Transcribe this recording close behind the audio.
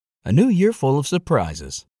A new year full of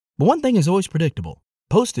surprises. But one thing is always predictable.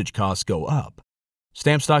 Postage costs go up.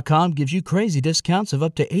 Stamps.com gives you crazy discounts of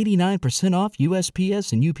up to 89% off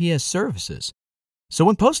USPS and UPS services. So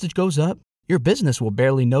when postage goes up, your business will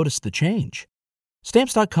barely notice the change.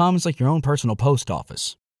 Stamps.com is like your own personal post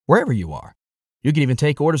office, wherever you are. You can even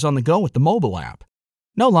take orders on the go with the mobile app.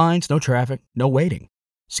 No lines, no traffic, no waiting.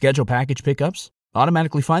 Schedule package pickups,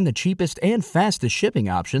 automatically find the cheapest and fastest shipping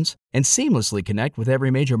options, and seamlessly connect with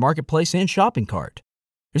every major marketplace and shopping cart.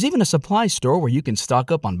 There's even a supply store where you can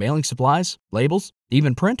stock up on mailing supplies, labels,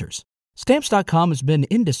 even printers. Stamps.com has been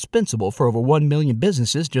indispensable for over 1 million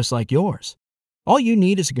businesses just like yours. All you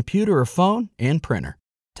need is a computer or phone and printer.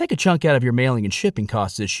 Take a chunk out of your mailing and shipping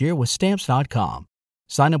costs this year with Stamps.com.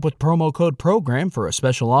 Sign up with promo code PROGRAM for a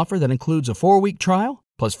special offer that includes a 4-week trial,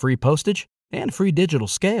 plus free postage and free digital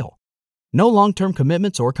scale. No long-term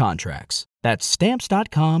commitments or contracts. That's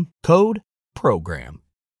Stamps.com, code PROGRAM.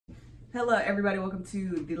 Hello, everybody. Welcome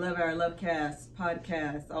to the Love Hour Lovecast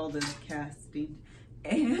podcast, all the casting.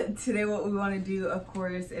 And today what we want to do, of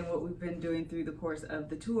course, and what we've been doing through the course of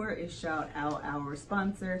the tour is shout out our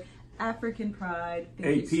sponsor, African Pride.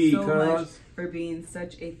 Thank you so much for being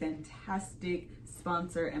such a fantastic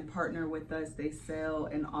sponsor and partner with us. They sell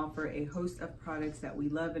and offer a host of products that we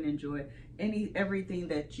love and enjoy. Everything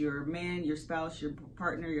that your man, your spouse, your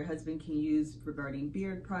partner, your husband can use regarding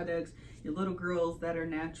beard products, your little girls that are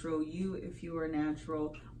natural, you if you are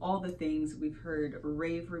natural, all the things. We've heard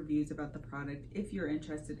rave reviews about the product. If you're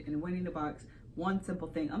interested in winning the box, one simple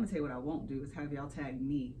thing, I'm gonna tell you what I won't do is have y'all tag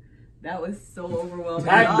me. That was so overwhelming.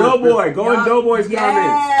 Tag Doughboy. Go in Doughboy's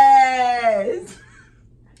comments. Yes.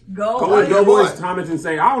 Go in Doughboy's comments and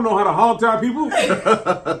say, I don't know how to hog tie people.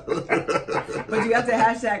 But you have to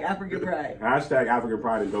hashtag African Pride. Hashtag African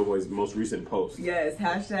Pride in Doughboy's most recent post. Yes,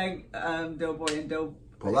 hashtag Doughboy and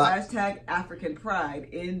hashtag African Pride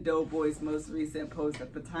in Doughboy's most recent post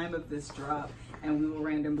at the time of this drop, and we will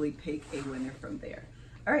randomly pick a winner from there.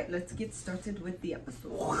 All right, let's get started with the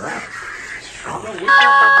episode.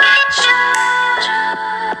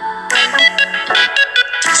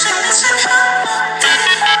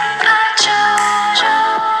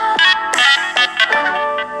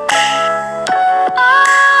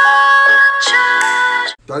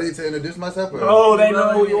 Do I need to introduce myself? Oh, they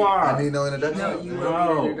know who you are. I need no introduction? No, you don't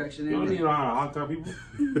need an introduction. You don't need to know how to hog tie people.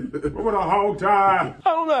 What would a hog tie? I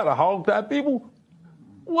don't know how to hog tie people.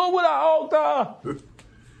 What would I hog tie?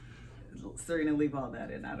 Serena, leave all that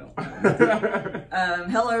in. I don't.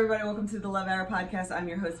 Hello, everybody. Welcome to the Love Hour podcast. I'm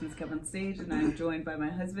your host, Ms. Kev on Stage, and I'm joined by my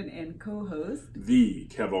husband and co-host, The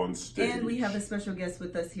Kev on Stage. And we have a special guest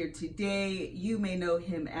with us here today. You may know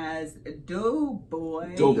him as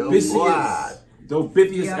Doughboy.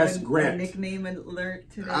 Dobithius S. Grant. A nickname alert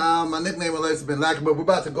today? My nickname alert's been lacking, but we're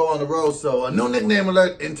about to go on the road, so a new nickname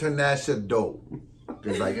alert, International.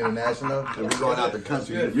 It's like international. We're going out the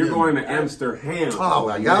country. You're going to Amsterdam. Oh,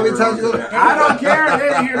 my God. We talking about I don't care. They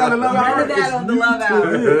didn't hear it on the Love Hour. That on the Love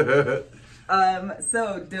Hour.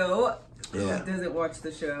 So, Doe doesn't watch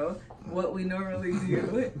the show. What we normally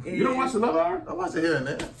do is... You don't watch the Love Hour? I watch it here and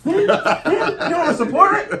there. You don't want to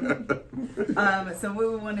support it? So what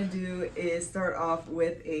we want to do is start off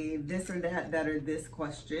with a this or that or this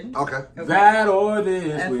question. Okay. That or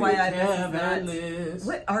this. FYI,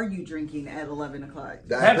 what are you drinking at 11 o'clock?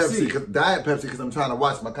 Diet Pepsi, because I'm trying to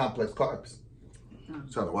watch my complex carbs. I'm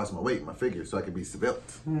trying to watch my weight, my figure, so I can be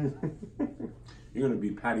svelte. You're going to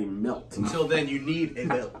be Patty Melt. Until then, you need a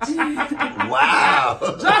belt.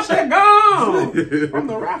 Wow. Josh had gone from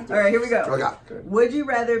the rafters. All right, here we go. Okay. Would you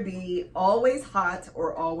rather be always hot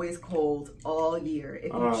or always cold all year?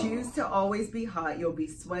 If you choose to always be hot, you'll be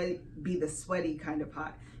the sweaty kind of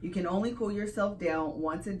hot. You can only cool yourself down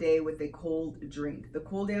once a day with a cold drink. The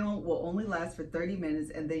cool down will only last for 30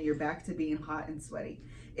 minutes and then you're back to being hot and sweaty.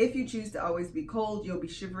 If you choose to always be cold, you'll be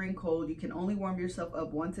shivering cold. You can only warm yourself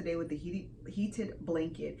up once a day with a heated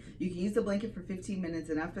blanket. You can use the blanket for 15 minutes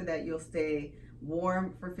and after that you'll stay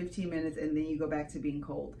warm for 15 minutes and then you go back to being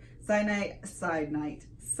cold.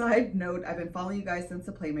 Side note, I've been following you guys since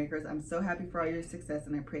the Playmakers. I'm so happy for all your success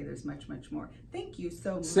and I pray there's much, much more. Thank you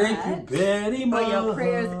so much. Thank you very much. For your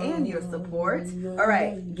prayers and your support. All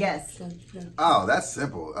right, yes. Oh, that's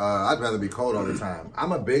simple. I'd rather be cold all the time.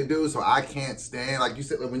 I'm a big dude, so I can't stand, like you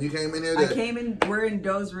said, when you came in here. We're in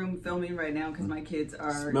Doe's room filming right now because my kids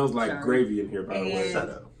are. Smells like gravy in here, by the way. Shut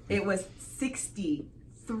up. It was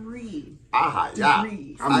 63 yeah.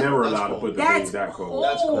 degrees. I'm never allowed to put the thing that cold.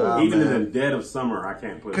 That's cold. Even in the dead of summer, I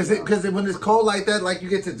can't put it. Because when it's cold like that, like you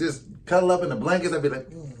get to just cuddle up in the blankets, I'd be like,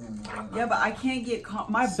 Yeah, but I can't get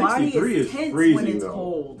my body is tense freezing, when it's though.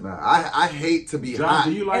 cold. Nah, I hate to be John, hot.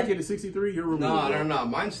 do you like it at 63? You're removed. No.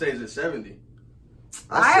 Mine stays at 70.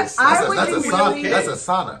 That's a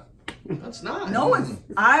sauna. That's not. No,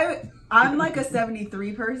 I'm like a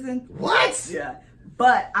 73 person. What? Yeah.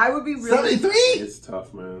 But I would be really 73? It's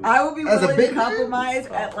tough, man. I would be As a willing big to man? compromise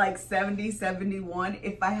at like 70, 71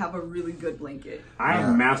 if I have a really good blanket. I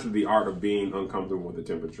have mastered the art of being uncomfortable with the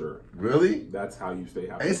temperature. Really? That's how you stay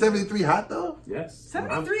happy. Ain't 73 hot though? Yes.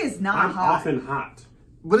 73 is not I'm hot. often hot.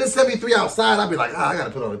 But it's 73 outside. I'd be like, I gotta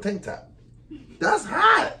put on a tank top. That's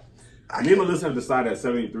hot. Me and Melissa have decided that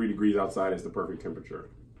 73 degrees outside is the perfect temperature.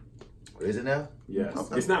 Is it now? Yes.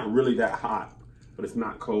 Okay. It's not really that hot, but it's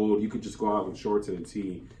not cold. You could just go out in shorts and a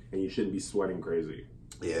tee, and you shouldn't be sweating crazy.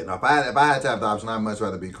 Yeah, no, if I had to have the option, I'd much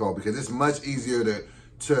rather be cold because it's much easier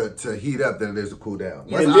to heat up than it is to cool down.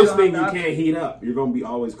 Yeah, And so this I'm thing, you not- can't heat up. You're going to be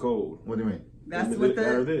always cold. What do you mean? That's Or what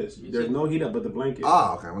this. There's no heat up but the blanket.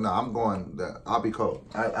 Oh, okay. Well, no, I'm going. I'll be cold.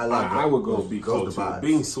 I like. I would go those- be those cold too. vibes.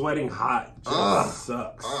 Being sweating hot just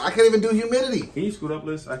sucks. I can't even do humidity. Can you scoot up,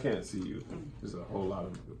 Liz? I can't see you. There's a whole lot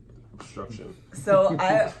of obstruction. So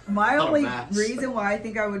my Lot of only mats. reason why I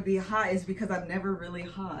think I would be hot is because I'm never really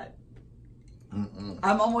hot.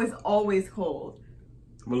 I'm always cold.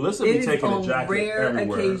 Melissa It be is taking a on jacket rare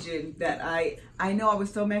everywhere. occasion that I know I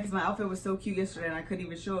was so mad because my outfit was so cute yesterday and I couldn't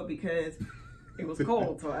even show it because it was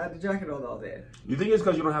cold, so I had the jacket on all day. You think it's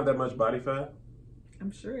because you don't have that much body fat?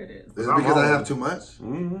 I'm sure it is. Is it because I have too much?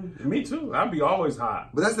 Mm-hmm. Me too. I'd be always hot.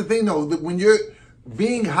 But that's the thing, though. When you're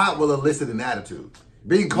being hot, will elicit an attitude.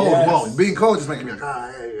 Being cold Yes. won't. Being cold just making me like,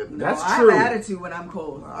 hey. That's I true. have an attitude when I'm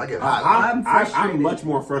cold. I get hot. I'm frustrated. I'm much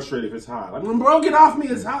more frustrated if it's hot. Like, bro, get off me,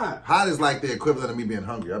 it's hot. Hot is like the equivalent of me being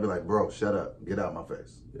hungry. I'd be like, bro, shut up. Get out my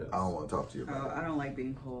face. Yes. I don't want to talk to you about it. I don't like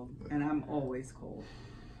being cold, and I'm always cold.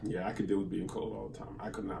 Yeah, I could deal with being cold all the time. I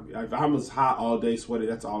could not be. If I was hot all day, sweaty,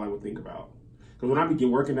 that's all I would think about. Because when I begin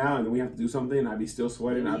working out and then we have to do something, and I'd be still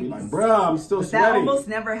sweating. I'd be like, bro, I'm still But that sweating. almost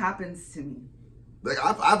never happens to me. Like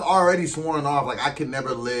I've already sworn off. Like I could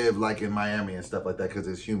never live like in Miami and stuff like that because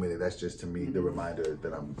it's humid. That's just to me the reminder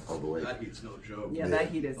that I'm overweight. That heat's no joke. Yeah, that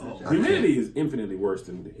heat is no joke. Humidity is infinitely worse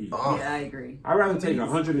than the heat. Oh. Yeah, I agree. I'd rather take Humidity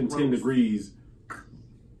is 110 gross. degrees,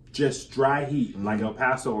 just dry heat, like El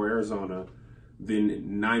Paso or Arizona,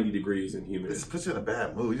 than 90 degrees in humidity. This puts you in a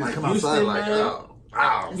bad mood. You just Like come outside Houston, like, man.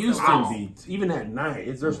 ow. Houston beats, even at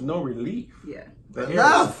night, there's no relief. Yeah. The air is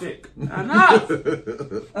Enough. thick. Enough!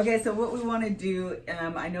 Okay, so what we want to do,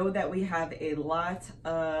 I know that we have a lot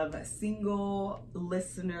of single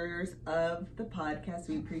listeners of the podcast.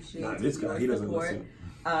 We appreciate Nah, this guy, your he doesn't support.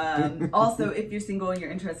 listen. Also, if you're single and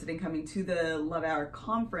you're interested in coming to the Love Hour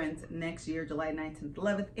conference next year, July 9th and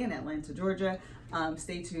 11th in Atlanta, Georgia,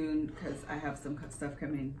 stay tuned because I have some stuff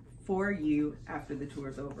coming for you after the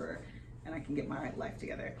tour's over and I can get my life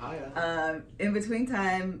together. Oh, yeah. In between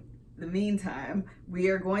time, the meantime, we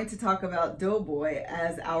are going to talk about Doughboy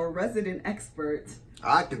as our resident expert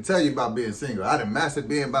I can tell you about being single. I done mastered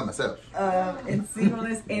being by myself. in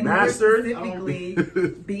singleness and more Mastered? specifically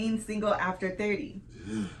being single after 30.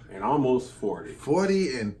 And almost 40.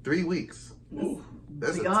 40 in 3 weeks.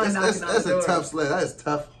 That's a, Beyond that's knocking on a doors. tough sled. That is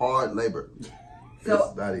tough, hard labor. So-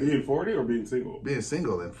 It's not easy. Being 40 or being single? Being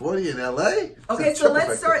single and 40 in LA? Okay, It's a so triple let's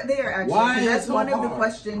factor. start there actually. Why 'cause is that's it so one of the hard?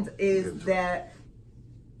 questions is that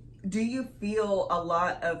do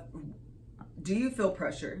you feel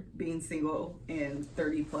pressure being single and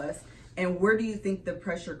 30 plus? And where do you think the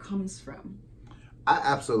pressure comes from? I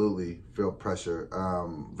absolutely feel pressure,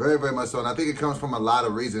 very, very much so, and I think it comes from a lot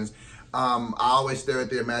of reasons. I always stare at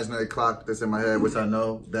the imaginary clock that's in my head, which I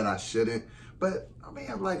know that I shouldn't. But I mean,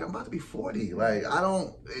 I'm about to be 40. Like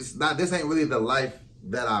this ain't really the life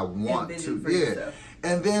that I want to. Envision for Yeah. yourself.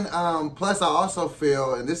 And then, plus I also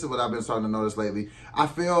feel, and this is what I've been starting to notice lately, I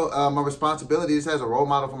feel my responsibility is as a role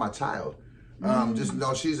model for my child. Just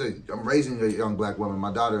know I'm raising a young black woman.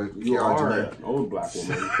 My daughter, You Kiara are Janae. an old black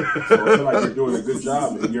woman. So I feel like you're doing a good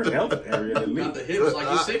job in your health area at Got least. the hips like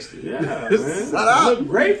he's 60. Yeah, man. Shut up. You look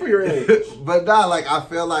great for your age. But nah, like I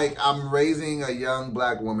feel like I'm raising a young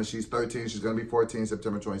black woman. She's 13. She's gonna be 14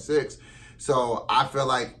 September 26th. So I feel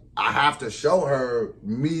like I have to show her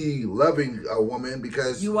me loving a woman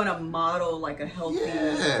because You want to model like a healthy.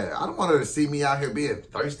 yeah, I don't want her to see me out here being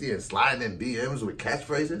thirsty and sliding in DMs with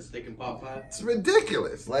catchphrases. They can pop pie. It's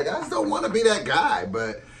ridiculous. Like I just don't want to be that guy.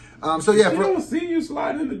 But so yeah, You don't see you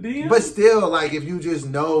sliding in the DM. but still, like if you just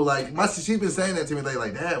know, like she's been saying that to me lately.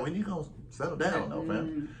 Like, Dad, when you gonna settle down, though,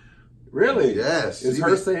 fam? Really? Yes. Is She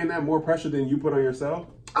her be- saying that more pressure than you put on yourself?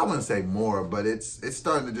 I wouldn't say more, but it's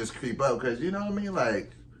starting to just creep up because you know what I mean.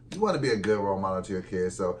 Like you want to be a good role model to your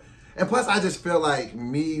kids, so And plus, I just feel like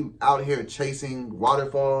me out here chasing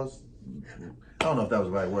waterfalls. I don't know if that was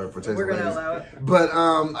the right word for chasing. We're gonna ladies. allow it. But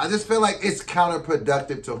I just feel like it's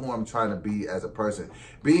counterproductive to who I'm trying to be as a person.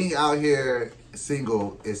 Being out here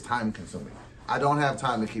single is time consuming. I don't have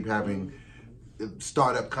time to keep having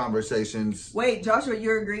startup conversations. Wait, Joshua,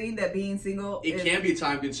 you're agreeing that being single It can be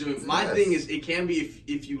time consuming. My thing is, it can be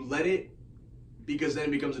if you let it, because then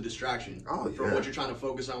it becomes a distraction from what you're trying to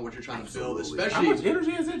focus on, what you're trying to build. How Especially, much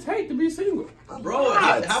energy does it take to be single? bro,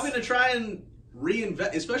 having to try and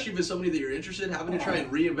reinvest, especially if it's somebody that you're interested in, having to try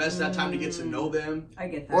and reinvest that time to get to know them. I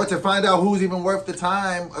get that. Or to find out who's even worth the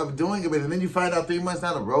time of doing it with. And then you find out 3 months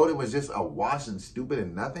down the road it was just a wash and stupid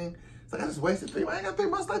and nothing. It's like I just wasted 3 months. I ain't got 3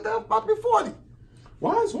 months like that. I'm about to be 40.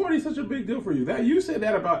 Why is 40 such a big deal for you? That you said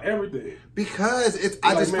that about everything. Because it's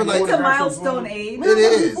I just man, feel like It's a have some milestone fun. age. Man, It I'm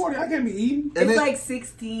about to be is. 40. I can't be eating. And It's it- like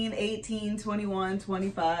 16, 18, 21,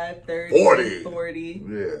 25, 30, 40. 40.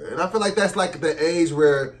 Yeah, and I feel like that's like the age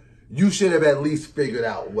where you should have at least figured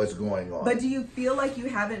out what's going on. But do you feel like you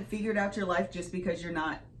haven't figured out your life just because you're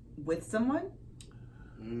not with someone?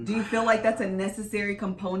 Do you feel like that's a necessary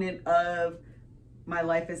component of my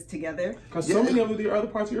life is together? Because so many of the other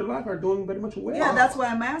parts of your life are doing very much well. Yeah, that's why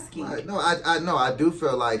I'm asking. Right. No, I know. I do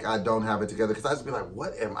feel like I don't have it together because I just be like,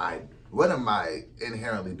 what am I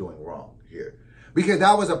inherently doing wrong here? Because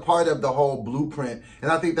that was a part of the whole blueprint,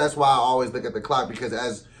 and I think that's why I always look at the clock. Because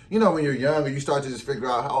as you know, when you're younger, you start to just figure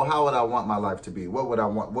out how would I want my life to be? What would I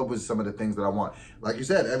want? What was some of the things that I want? Like you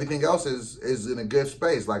said, everything else is in a good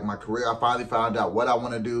space. Like my career, I finally found out what I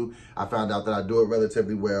want to do. I found out that I do it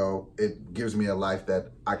relatively well. It gives me a life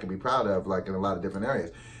that I can be proud of, like in a lot of different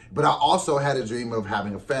areas. But I also had a dream of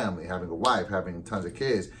having a family, having a wife, having tons of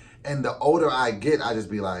kids. And the older I get, I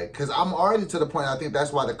just be like, because I'm already to the point, I think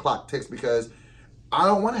that's why the clock ticks, because I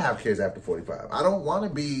don't want to have kids after 45. I don't want to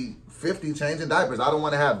be 50 changing diapers. I don't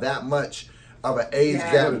want to have that much of an age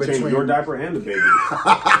Yeah. gap You gotta change between your diaper and the baby.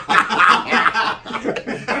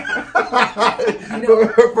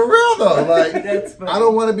 for real though. Like That's funny. I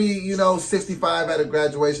don't want to be, 65 at a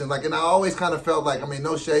graduation. Like, and I always kind of felt like, I mean,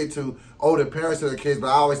 no shade to older parents of their kids, but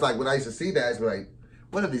I always like when I used to see that, it's like,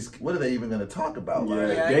 what are they even going to talk about? Yeah,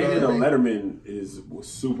 Like, David you know what I mean? Letterman was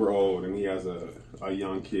super old and he has a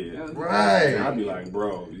young kid. Right. And I'd be like,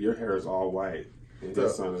 bro, your hair is all white. And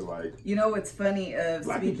his son is like, You know what's funny of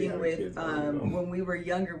Black people speaking have with kids, I don't know. when we were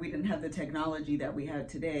younger, we didn't have the technology that we have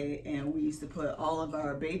today, and we used to put all of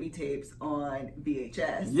our baby tapes on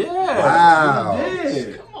VHS. yeah. Wow. you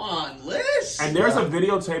did. Come on, Liz. And there's a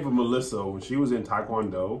videotape of Melissa when she was in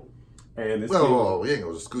Taekwondo. And this Whoa, we ain't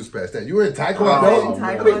going to scooch past that. You were in Taekwondo? Oh,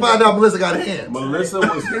 Let me find out Melissa got hands. Melissa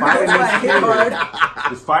was That's fighting why I hit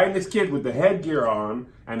hard. was fighting this kid with the headgear on,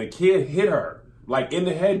 and the kid hit her. Like in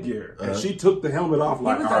the headgear, and she took the helmet off.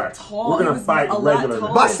 Like, was all a right, tall- we're he gonna was fight a lot regularly.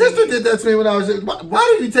 taller. My sister did that to me when I was young.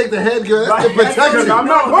 Why did you take the headgear? That's to protect Because you. I'm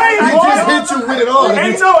not playing. He boy. just hit you with it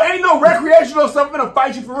on. Ain't no recreational stuff gonna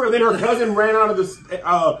fight you for real. Then her cousin ran out of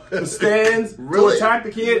the stands Really? to attack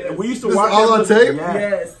the kid, and we used to This is watch all that on with- tape? Yeah.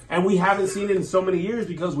 Yes. And we haven't seen it in so many years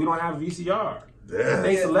because we don't have VCR. Yeah.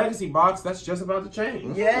 Thanks to Legacy Box, that's just about to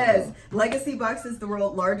change. Yes, Legacy Box is the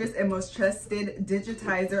world's largest and most trusted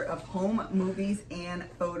digitizer of home movies and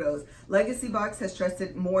photos. Legacy Box has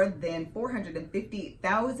trusted more than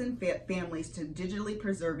 450,000 families to digitally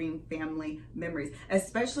preserving family memories,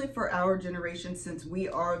 especially for our generation, since we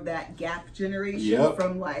are that gap generation Yep.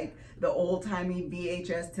 from like the old-timey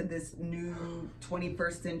VHS to this new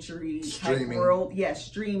 21st century type Streaming. world. Yes,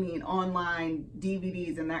 streaming, online,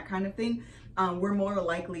 DVDs, and that kind of thing. We're more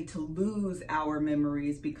likely to lose our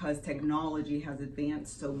memories because technology has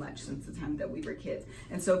advanced so much since the time that we were kids.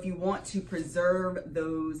 And so if you want to preserve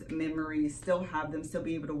those memories, still have them, still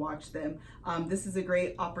be able to watch them, this is a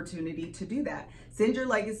great opportunity to do that. Send your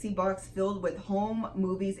Legacy Box filled with home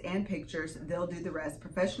movies and pictures. They'll do the rest,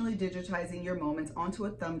 professionally digitizing your moments onto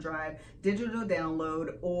a thumb drive, digital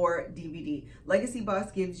download, or DVD. Legacy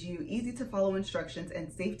Box gives you easy to follow instructions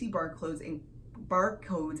and safety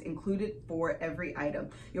barcodes included for every item.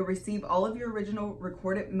 You'll receive all of your original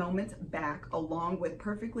recorded moments back along with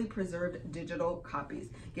perfectly preserved digital copies.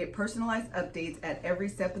 Get personalized updates at every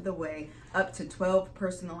step of the way, up to 12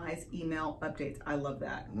 personalized email updates. I love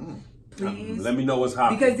that. Please. Let me know what's hot.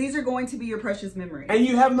 Because these are going to be your precious memories. And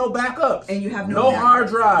you have no backups. And you have no no hard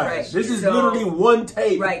backups. drives. Right. This is So- literally one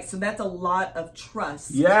tape. Right, so that's a lot of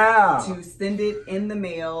trust. Yeah. To send it in the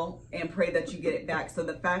mail and pray that you get it back. So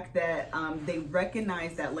the fact that they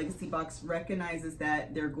recognize that Legacy Box recognizes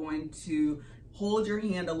that they're going to hold your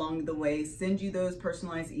hand along the way, send you those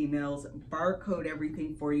personalized emails, barcode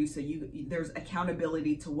everything for you, so there's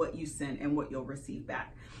accountability to what you sent and what you'll receive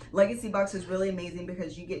back. Legacy Box is really amazing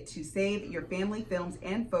because you get to save your family films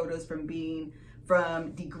and photos from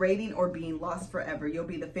degrading or being lost forever. You'll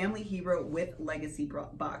be the family hero with Legacy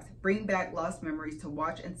Box. Bring back lost memories to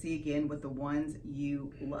watch and see again with the ones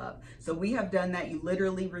you love. So we have done that. You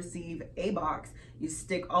literally receive a box. You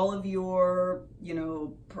stick all of your,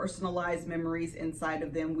 personalized memories inside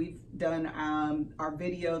of them. We've done our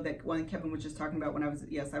video that one Kevin was just talking about when I was in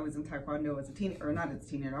Taekwondo as a teenager, or not as a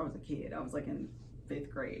teenager, I was a kid. I was like in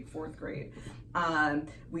 4th grade.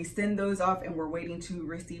 We send those off and we're waiting to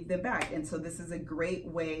receive them back. And so this is a great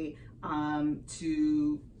way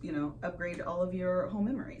to, upgrade all of your home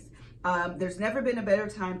memories. There's never been a better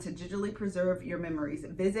time to digitally preserve your memories.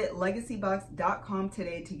 Visit legacybox.com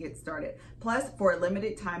today to get started. Plus, for a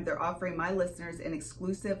limited time, they're offering my listeners an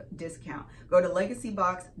exclusive discount. Go to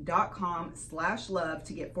legacybox.com/love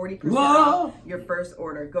to get 40% off your first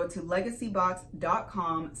order. Go to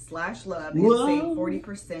legacybox.com/love and save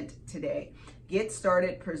 40% today. Get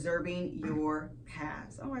started preserving your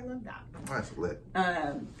past. Oh, I love that. That's lit.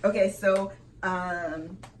 Okay, so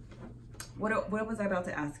what was I about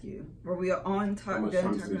to ask you? Were we on top? How much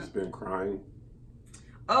time have you spent crying?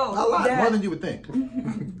 Oh, a lot more than you would think.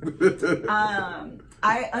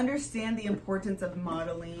 I understand the importance of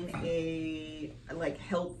modeling a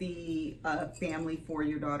healthy family for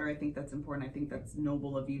your daughter. I think that's important. I think that's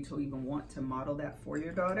noble of you to even want to model that for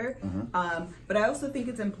your daughter. But I also think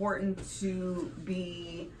it's important to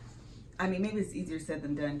be. I mean, maybe it's easier said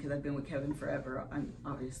than done because I've been with Kevin forever.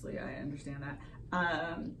 Obviously, I understand that.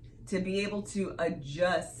 To be able to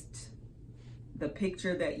adjust the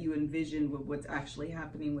picture that you envision with what's actually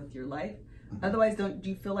happening with your life. Otherwise, do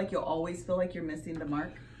you feel like you'll always feel like you're missing the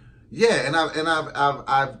mark? Yeah, and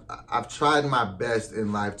I've tried my best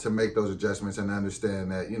in life to make those adjustments and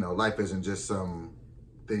understand that life isn't just some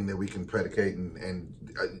thing that we can predicate and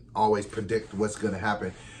always predict what's going to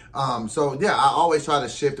happen. So yeah, I always try to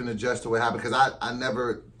shift and adjust to what happened because I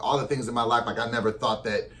never, all the things in my life, I never thought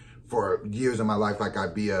that for years of my life,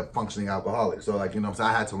 I'd be a functioning alcoholic. So so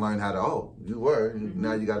I had to learn how to,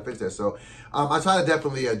 now you got to fix that. So I try to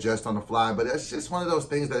definitely adjust on the fly, but it's just one of those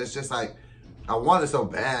things that it's just I want it so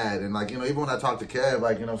bad. And even when I talk to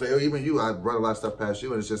Kev, even you, I run a lot of stuff past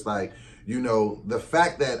you and it's just the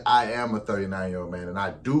fact that I am a 39-year-old man and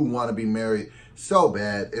I do want to be married so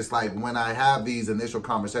bad, it's when I have these initial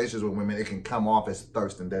conversations with women, it can come off as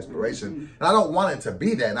thirst and desperation. And I don't want it to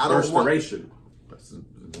be that. And I don't want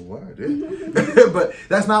the word, but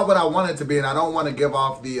that's not what I want it to be, and I don't want to give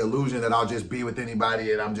off the illusion that I'll just be with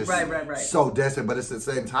anybody and I'm just so desperate. But it's at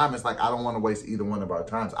the same time, it's I don't want to waste either one of our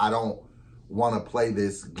times. I don't want to play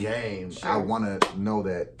this game. Sure. I want to know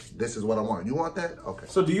that this is what I want. You want that? Okay.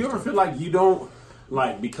 So do you ever feel like you don't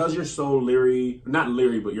because you're so not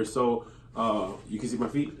leery, but you're so you can see my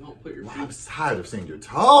feet? Don't put your feet. I'm tired of seeing your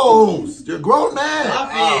toes. You're a grown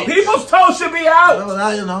man. People's toes should be out.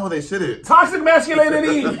 No, they shouldn't. Toxic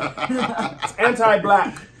masculinity. It's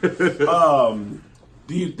anti-black.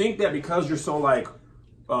 Do you think that because you're so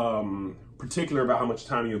particular about how much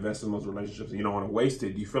time you invest in those relationships and you don't want to waste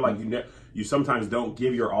it, do you feel like you sometimes don't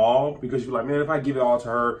give your all because you're man, if I give it all to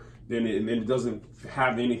her, then it doesn't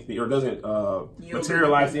have anything or doesn't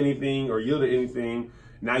materialize anything or yield anything.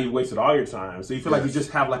 Now you wasted all your time. So you feel like you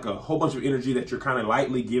just have a whole bunch of energy that you're kind of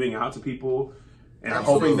lightly giving out to people and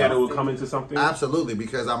hoping that it will come into something? Absolutely,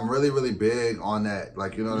 because I'm really, really big on that.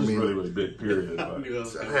 You know what I mean? Really, really big, period. I walked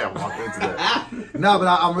into that. No, but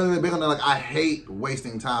I'm really, really big on that. I hate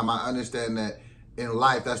wasting time. I understand that in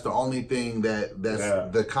life, that's the only thing that's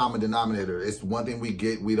the common denominator. It's one thing we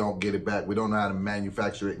get, we don't get it back. We don't know how to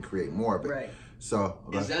manufacture it and create more of it. Right. So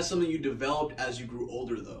is that something you developed as you grew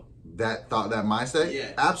older, though? That thought, that mindset?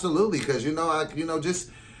 Yeah. Absolutely, because just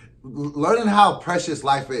learning how precious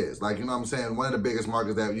life is. What I'm saying? One of the biggest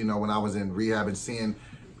markers that, when I was in rehab and seeing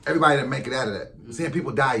everybody that make it out of that, seeing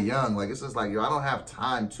people die young, it's just I don't have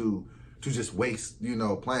time to just waste,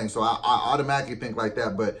 playing. So I automatically think like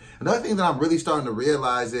that. But another thing that I'm really starting to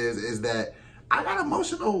realize is that I got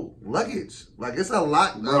emotional luggage. It's a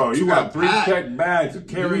lot. Bro, you got 3 check bags to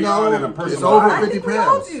carry on in a personal. It's over 50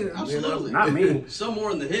 pounds. Absolutely. Not me. Some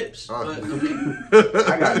more in the hips. But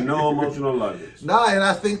I got no emotional luggage. Nah, and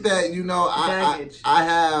I think that, I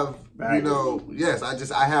have, yes,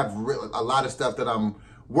 I have a lot of stuff that I'm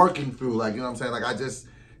working through. You know what I'm saying?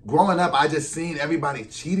 growing up, I just seen everybody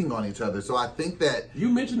cheating on each other. So I think that you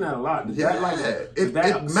mentioned that a lot. Did yeah, that, it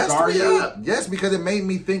messed me up. Yes, because it made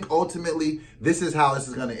me think ultimately this is how this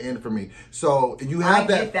is going to end for me. So you have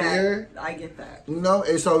that fear. I get that. You know,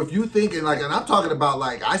 and so if you thinking like, and I'm talking about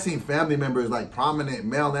like I seen family members like prominent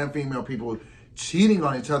male and female people cheating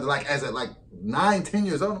on each other like as at like 9, 10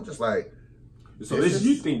 years old. I'm just like. So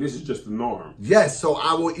you think this is just the norm? Yes. So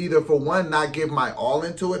I will either, for one, not give my all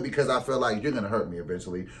into it because I feel like you're going to hurt me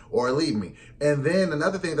eventually or leave me. And then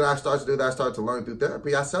another thing that I start to do that I start to learn through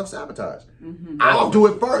therapy, I self-sabotage. Mm-hmm. I'll do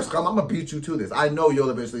it first. I'm going to beat you to this. I know you'll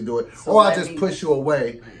eventually do it. So or I'll just push you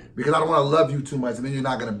away because I don't want to love you too much and then you're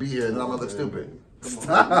not going to be here and then I'm going to look stupid.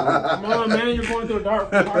 Come on, man. You're going through a dark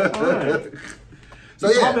time. So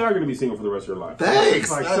you probably are going to be single for the rest of your life. Thanks.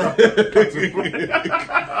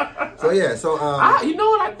 So yeah, you know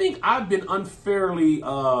what? I think I've been unfairly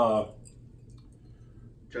judgmental,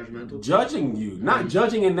 judging you. Not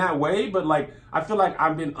judging in that way, but like I feel like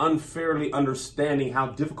I've been unfairly understanding how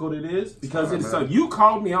difficult it is because you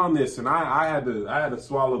called me on this, and I had to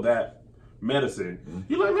swallow that medicine.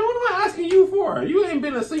 Mm-hmm. You're like, man, what am I asking you for? You ain't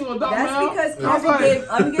been a single adult. That's because Kevin gave.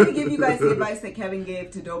 I'm going to give you guys the advice that Kevin gave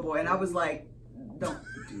to Doughboy, and I was like, don't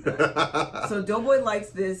do that. So Doughboy likes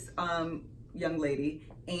this young lady.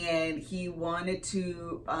 And he wanted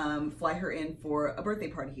to fly her in for a birthday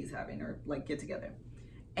party he's having or like get together.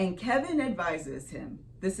 And Kevin advises him,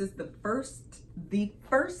 this is the first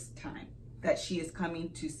time that she is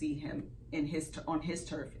coming to see him on his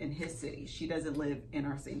turf in his city. She doesn't live in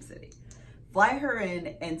our same city. Fly her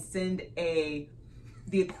in and send the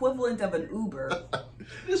equivalent of an Uber.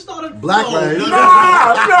 It's not a Black lady. No.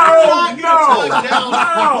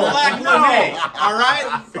 Black lady. All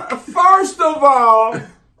right. First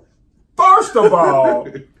of all,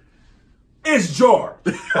 it's George.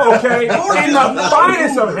 Okay, in the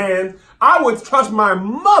finest of hands, I would trust my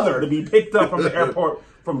mother to be picked up from the airport.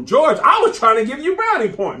 From George, I was trying to give you brownie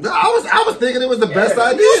points. No, I was thinking it was the best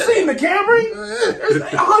idea. You seen the Camry? There's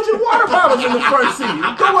 100 water bottles in the front seat. You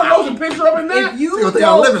don't want those and picture up in there? If you don't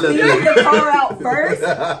clean the car out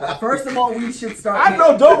first of all, we should start. I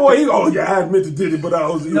know Doughboy. I admit to did it, but I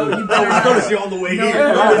was. No, you better not. Notice you on the way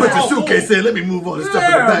here. Put your suitcase in. Let me move on and stuff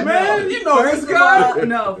in the back. Man, you know this guy.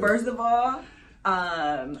 First of all,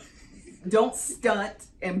 don't stunt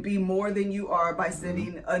and be more than you are by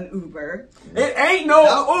sending an Uber. It ain't no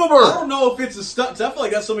Uber. I don't know if it's a stunt. I feel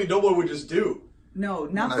like that's something Doughboy would just do. No,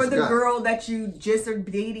 not for the girl that you just are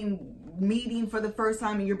meeting for the first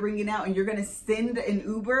time and you're bringing out and you're going to send an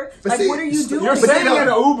Uber. But what are you doing? You're sending an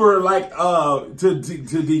Uber like to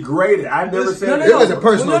degrade it. I've never said it was a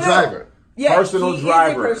personal driver. Yeah, personal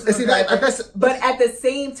driver. But at the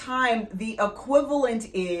same time, the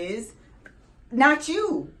equivalent is not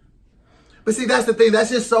you. But see, that's the thing. That's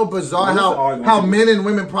just so bizarre how men and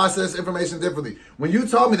women process information differently. When you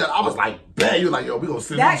told me that, I was like, bet. You were like, yo, we gonna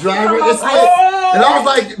send the driver. And I was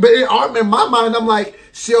like, but in my mind, I'm like,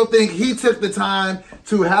 she'll think he took the time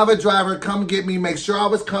to have a driver come get me, make sure I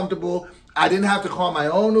was comfortable. I didn't have to call my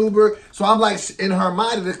own Uber. So I'm like, in her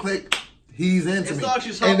mind, it clicked. He's into me.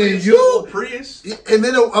 And then you, Prius. And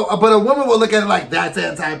then, but a woman will look at it like, that's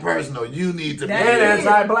anti-personal. You need to be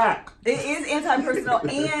anti-black. It is anti-personal,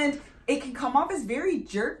 and it can come off as very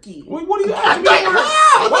jerky. What are you asking me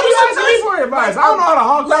for? What are you asking me for advice? I don't know how to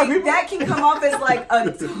hog black people. That can come off as like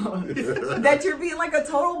that you're being like a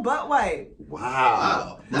total butt wipe.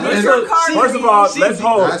 Wow. First of all, let's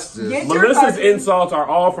hold. Melissa's insults are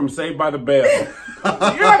all from Saved by the Bell.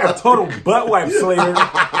 You're like a total butt wipe, Slater.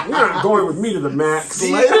 You're not going with me to the max.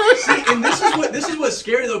 See, and this is what's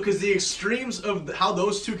scary though, because the extremes of how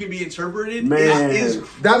those two can be interpreted is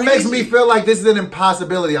crazy. That makes me feel like this is an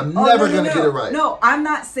impossibility. I'm never going to get it right. No, I'm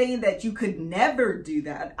not saying that you could never do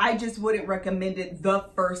that. I just wouldn't recommend it the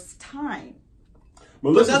first time.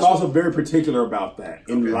 Melissa's also very particular about that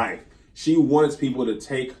in life. She wants people to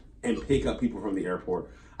take and pick up people from the airport.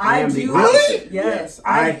 I do. Really? Yes.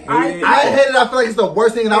 I hate it. I hate it. I feel like it's the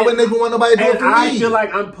worst thing, and I wouldn't even want nobody to do it for me. I feel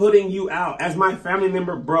like I'm putting you out. As my family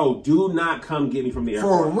member, bro, do not come get me from the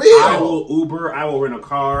airport. For real? I will Uber. I will rent a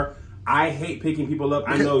car. I hate picking people up.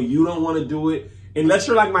 I know you don't want to do it. Unless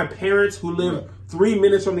you're like my parents who live 3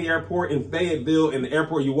 minutes from the airport in Fayetteville. In the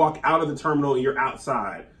airport, you walk out of the terminal and you're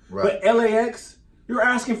outside. Right. But LAX... You're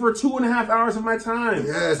asking for 2.5 hours of my time.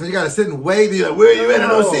 Yes, and you got to sit and wait. You're like, where are you at? I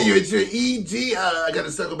don't see you. It's your EG. I got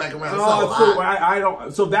to circle back around. I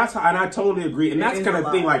don't. So that's how, and I totally agree. And that's kind of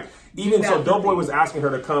thing. Like even so, Doughboy was asking her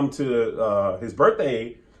to come to his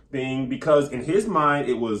birthday thing because in his mind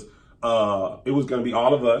it was going to be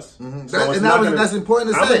all of us. Mm-hmm. So that's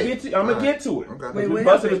important to say. I'm gonna get to it. Okay. He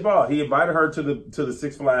busted his ball. He invited her to the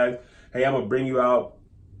Six Flags. Hey, I'm gonna bring you out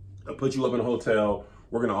I'll put you up in a hotel.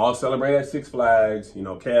 We're gonna all celebrate at Six Flags. You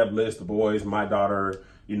know, Kev, Liz, the boys, my daughter.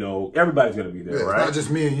 You know, everybody's gonna be there, Yeah, right? It's not just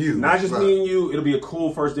me and you. Not just me and you. It'll be a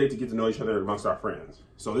cool first date to get to know each other amongst our friends.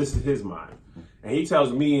 So this is his mind. And he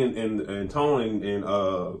tells me and Tone and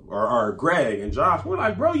or Greg and Josh, we're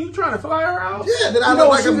like, bro, you trying to fly her out? Yeah, then I you know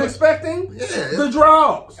what she's expecting? Yeah. The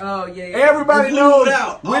draws. Oh, yeah. Everybody knows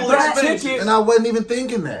out. with All that expenses. ticket. And I wasn't even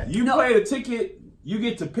thinking that. You play the ticket, you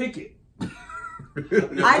get to pick it.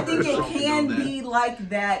 I think it can be like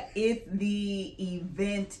that if the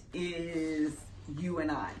event is you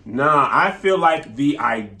and I. Nah, I feel like the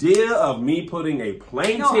idea of me putting a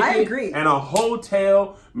plane I ticket agree. and a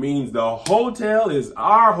hotel means the hotel is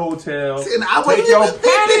our hotel. See, and I wasn't Take your even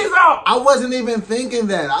thinking, panties out. I wasn't even thinking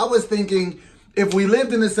that. I was thinking if we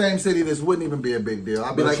lived in the same city, this wouldn't even be a big deal.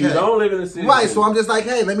 I'd be But like, you hey. don't live in the city. Right, so I'm just like,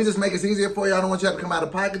 hey, let me just make it easier for you. I don't want you to have to come out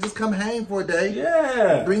of pocket. Just come hang for a day.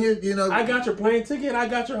 Yeah. Bring your, you know. I got your plane ticket. I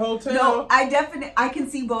got your hotel. No, I can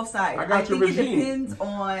see both sides. I got your think regime. it depends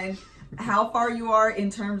on how far you are in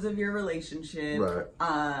terms of your relationship,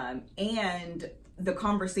 Right. and the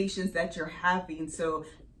conversations that you're having. So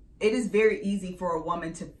it is very easy for a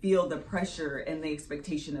woman to feel the pressure and the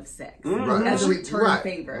expectation of sex Right. as a Sweet. return Right.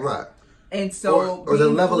 favor. Right. And so Or the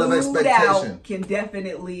being level of flued expectation. out can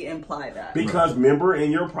definitely imply that. Because remember,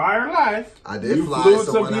 in your prior life, I did you fly flew some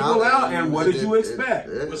someone people out, and and what it did you expect?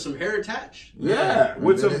 With some hair attached. Yeah,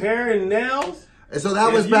 with And some then hair and nails. And so that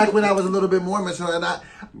And was you- back when I was a little bit more mature and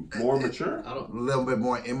More mature. I a don't. little bit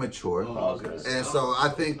more immature. Oh, okay. And so I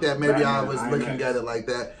think that maybe I was Batman, looking IMAX. at it like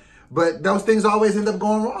that. But those things always end up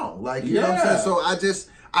going wrong. Like, you know what I'm Yeah. saying?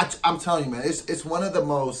 So I'm telling you, man, it's one of the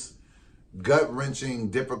most gut-wrenching,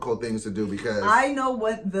 difficult things to do because I know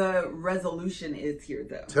what the resolution is here,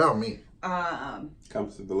 though. tell me.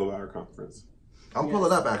 Comes to the Low Hour Conference. I'm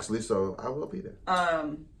pulling up actually, so I will be there.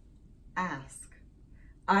 Ask.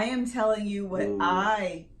 I am telling you what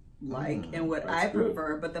I like and what I that's good.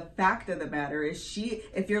 prefer, but the fact of the matter is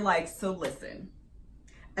if you're like, so listen,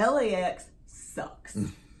 LAX sucks.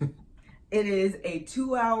 It is a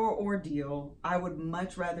 2-hour ordeal. I would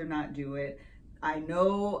much rather not do it. I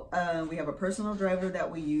know we have a personal driver that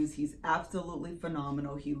we use. He's absolutely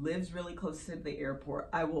phenomenal. He lives really close to the airport.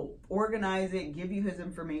 I will organize it, give you his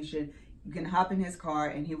information. You can hop in his car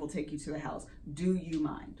and he will take you to the house. Do you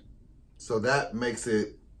mind? So that makes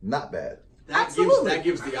it not bad. Absolutely. That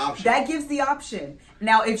gives the option. That gives the option.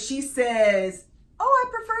 Now, if she says, oh, I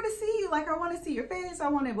prefer to see you, like I want to see your face, I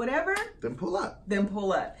want it, whatever, Then pull up. then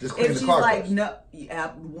pull up. Just clean If the she's car like, first. no,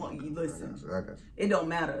 listen, I got it don't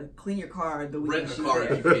matter. Clean your car the weekend Rent a she's car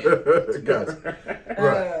there. if you can. you. Gotcha.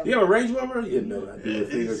 Right. You have a Range Rover? You know I do a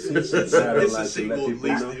thing or two. It's a single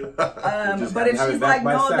lease deal. Just But if have it she's back like,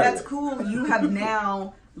 by no, Saturday. that's cool, you have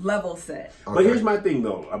now level set. But here's my thing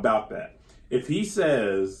though about that. If he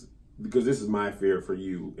says, because this is my fear for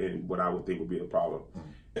you and what I would think would be the problem.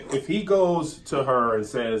 If he goes to her and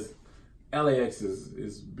says, LAX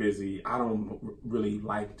is busy, I don't really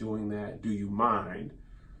like doing that, do you mind?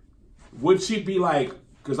 Would she be like,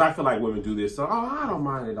 because I feel like women do this, so, I don't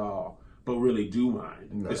mind at all, but really do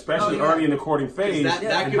mind. Especially early in the courting phase. That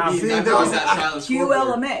and could how- be See, that there was- silent scoreboard.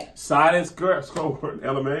 QLMA. Silence scoreboard,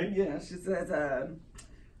 LMA. Yeah, she says,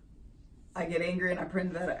 I get angry and I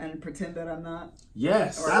pretend that I'm not.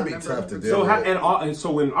 Yes. That'd be tough to do. So and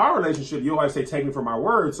so in our relationship, you always say, "Take me for my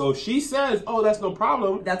word." So if she says, "Oh, that's no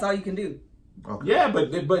problem," That's all you can do. Okay. yeah,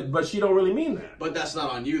 but she don't really mean that. But that's not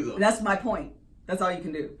on you though. That's my point. That's all you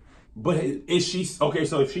can do. But is she okay?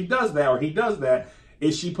 So if she does that or he does that,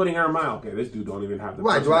 is she putting her in her mind? Okay, this dude don't even have the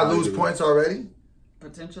Right, do I personality lose to do points that. already?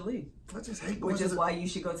 Potentially. I just hate going Which to is the- why you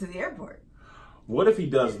should go to the airport. What if he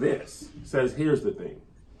does this? Says, "Here's the thing.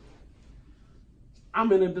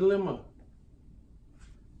 I'm in a dilemma.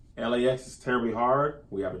 LAX is terribly hard.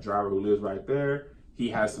 We have a driver who lives right there. He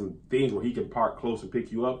has some things where he can park close and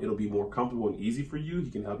pick you up. It'll be more comfortable and easy for you. He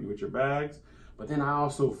can help you with your bags. But then I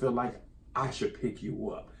also feel like I should pick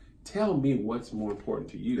you up. Tell me what's more important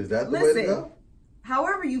to you." Is that the way to Listen, go?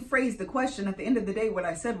 however you phrase the question, at the end of the day, what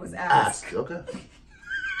I said was ask. Ask. Okay.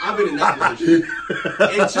 I've been in that position.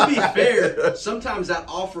 And to be fair, sometimes that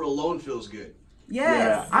offer alone feels good.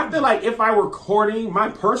 Yes. Yeah, I feel like if I were courting, my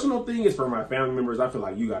personal thing is for my family members. I feel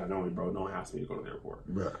like you gotta know me, bro. Don't ask me to go to the airport.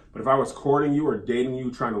 Right. But if I was courting you or dating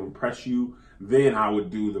you, trying to impress you, then I would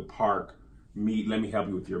do the park meet. Let me help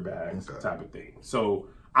you with your bags type of thing. So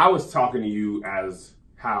I was talking to you as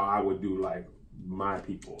how I would do like my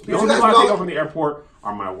people. The you only guys people I know- take off from the airport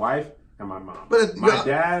are my wife and my mom. But my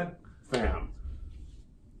dad, fam.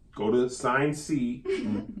 go to sign C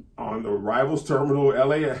on the arrivals terminal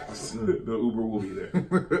LAX. The Uber will be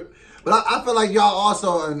there. But I feel like y'all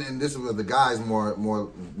also, and this was the guys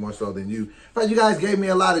more so than you. I feel like you guys gave me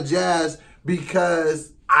a lot of jazz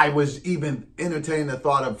because I was even entertaining the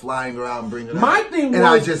thought of flying around and bringing it up. My thing and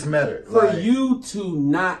was I just met her. For you to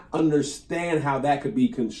not understand how that could be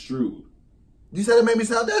construed. You said it made me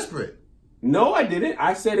sound desperate. No, I didn't.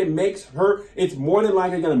 I said it makes her, it's more than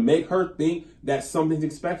likely going to make her think that something's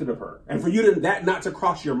expected of her. And for you to that not to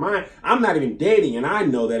cross your mind, I'm not even dating, and I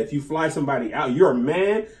know that if you fly somebody out, you're a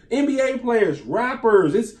man. NBA players,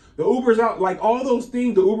 rappers, it's the Uber's out, like all those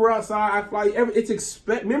things, the Uber outside, I fly,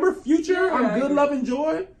 remember Future on Good Love and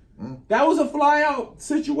Joy? That was a fly out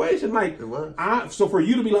situation. Like, it was. So for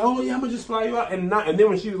you to be like, oh yeah, I'm gonna just fly you out, and then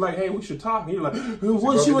when she was like, hey, we should talk, and you're like,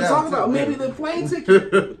 what she was talking about? Maybe the plane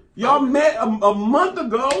ticket. Y'all met a month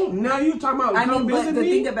ago. Now you talking about come visit the me?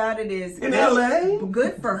 thing about it is in LA.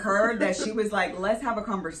 Good for her that she was like, let's have a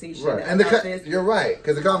conversation. Right, and this. You're right,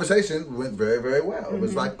 because the conversation went very, very well. It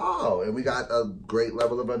was like, and we got a great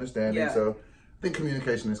level of understanding. Yeah. So I think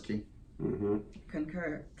communication is key.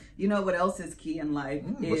 Concur. You know what else is key in life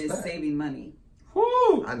is saving money.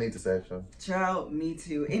 Woo! I need to save some. Child, me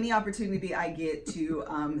too. Any opportunity I get to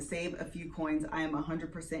save a few coins, I am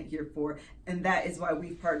 100% here for. And that is why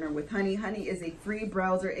we've partnered with Honey. Honey is a free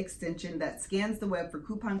browser extension that scans the web for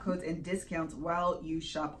coupon codes and discounts while you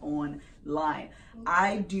shop online.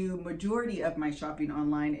 I do majority of my shopping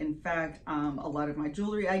online. In fact, a lot of my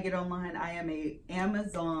jewelry I get online. I am a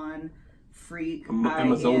Amazon freak.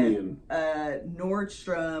 Amazonian. I am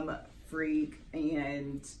Nordstrom freak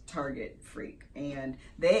and Target freak, and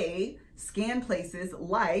they scan places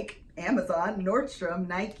like Amazon, Nordstrom,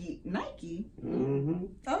 Nike,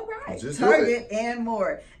 all right, just Target, and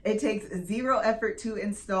more. It takes zero effort to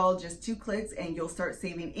install, just 2 clicks, and you'll start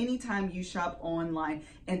saving anytime you shop online.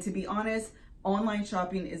 And to be honest, online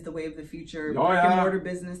shopping is the way of the future. Brick and mortar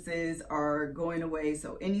businesses are going away.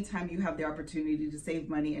 So anytime you have the opportunity to save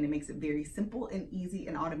money and it makes it very simple and easy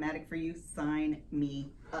and automatic for you, sign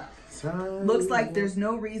me up. Looks like there's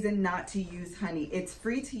no reason not to use Honey. It's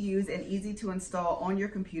free to use and easy to install on your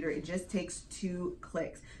computer. It just takes 2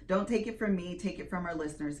 clicks. Don't take it from me, take it from our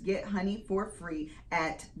listeners. Get Honey for free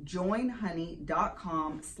at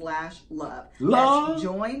joinhoney.com/love. That's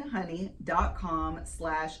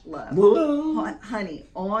joinhoney.com/love. Honey,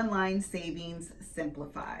 online savings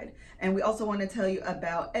simplified. And we also want to tell you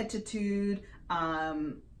about Ettitude.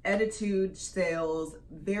 Ettitude sells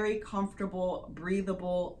very comfortable,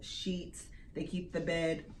 breathable sheets. They keep the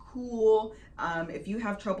bed cool. If you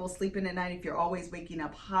have trouble sleeping at night, if you're always waking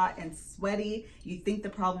up hot and sweaty, you think the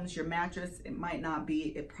problem is your mattress, it might not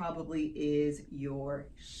be. It probably is your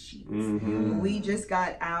sheets. We just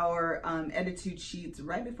got our Ettitude sheets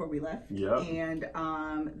right before we left. And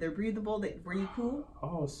they're breathable. Were you cool?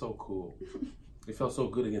 Oh, so cool. It felt so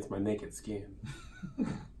good against my naked skin.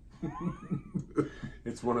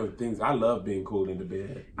 It's one of the things I love, being cool in the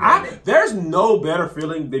bed. There's no better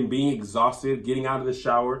feeling than being exhausted, getting out of the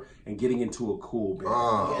shower, and getting into a cool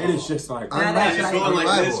bed. It is just like just going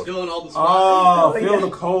like this, feeling all the spots. Feel the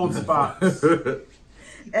cold spots.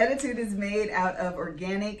 Ettitude is made out of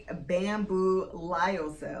organic bamboo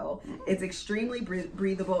lyocell. It's extremely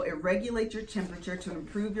breathable. It regulates your temperature to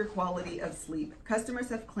improve your quality of sleep. Customers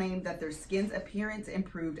have claimed that their skin's appearance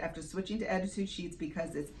improved after switching to Ettitude sheets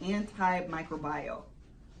because it's antimicrobial.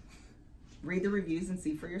 Read the reviews and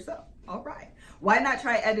see for yourself. All right. Why not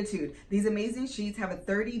try Ettitude? These amazing sheets have a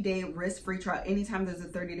 30-day risk-free trial. Anytime there's a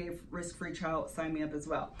 30-day risk-free trial, sign me up as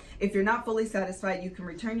well. If you're not fully satisfied, you can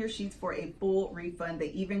return your sheets for a full refund. They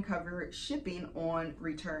even cover shipping on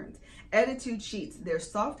returns. Ettitude sheets, they're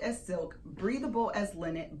soft as silk, breathable as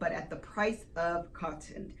linen, but at the price of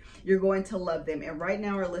cotton. You're going to love them. And right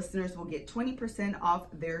now, our listeners will get 20% off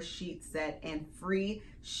their sheet set and free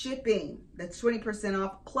shipping. That's 20%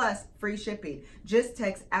 off plus free shipping. Just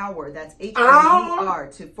text HOUR, that's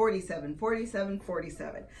HOUR, to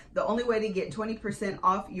 474747. The only way to get 20%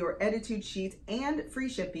 off your Ettitude sheets and free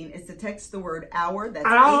shipping is to text the word HOUR, that's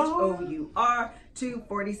HOUR, to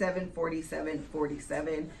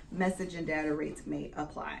 474747. Message and data rates may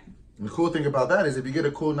apply. The cool thing about that is if you get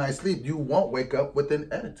a cool night's sleep, you won't wake up with an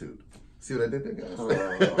attitude. See what I did there, guys?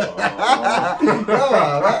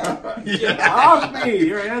 Get off me!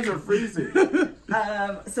 Your hands are freezing.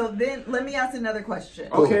 So then let me ask another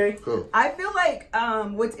question. Okay. Cool. I feel like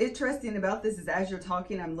what's interesting about this is as you're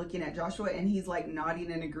talking, I'm looking at Joshua and he's like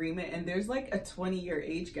nodding in agreement, and there's like a 20-year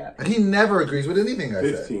age gap. And he never agrees with anything I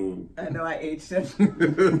said. 15. I know I aged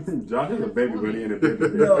him. Josh is a baby, but he ain't a baby.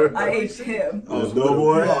 No, I aged him. Oh,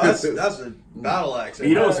 Doughboy. Oh, that's a battle axe.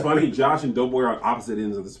 You know what's funny? Josh and Doughboy are on opposite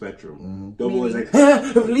ends of the spectrum. Mm-hmm. Doughboy's like,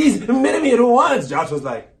 please, marry me at once. Josh was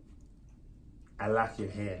like, I like your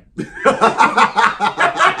hair.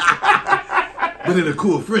 But in a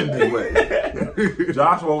cool, friendly way.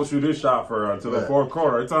 Josh won't shoot his shot for until the fourth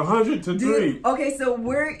quarter. It's 100-3. Okay, so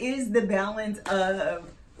where is the balance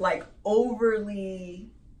of like overly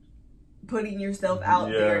putting yourself out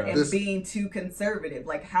there and being too conservative?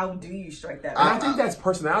 Like, how do you strike that And I balance? think that's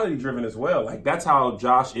personality driven as well. Like that's how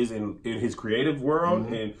Josh is in his creative world,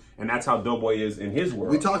 and that's how Doughboy is in his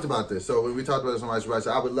world. We talked about this. So when we talked about this on my show, I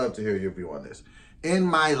said I would love to hear your view on this. In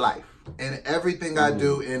my life, in everything I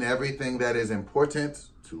do, in everything that is important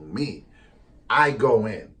to me, I go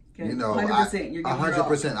in. Okay. You know, 100%. You're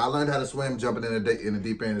 100%. I learned how to swim, jumping in the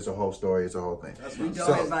deep end. It's a whole story. It's a whole thing. We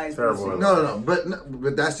don't advise terrible. this. No.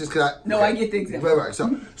 But that's just because I get the example. Right.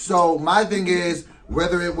 So my thing is,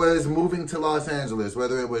 whether it was moving to Los Angeles,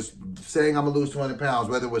 whether it was saying I'm gonna lose 200 pounds,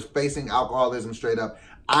 whether it was facing alcoholism straight up,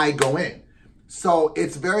 I go in. So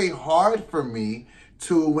it's very hard for me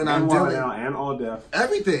to when I'm dealing and all deaf.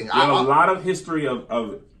 everything. You have a lot of history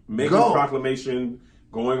of making proclamation,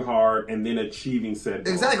 going hard, and then achieving said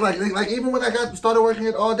goal. Exactly. Like even when I started working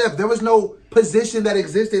at All Deaf, there was no position that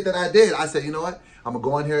existed that I did. I said, you know what? I'm going to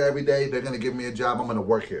go in here every day. They're going to give me a job. I'm going to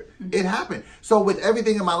work here. It happened. So with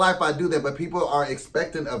everything in my life, I do that. But people are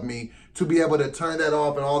expecting of me to be able to turn that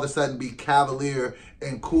off and all of a sudden be cavalier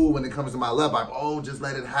and cool when it comes to my love. Like, oh, just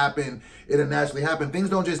let it happen. It'll naturally happen.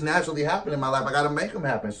 Things don't just naturally happen in my life. I got to make them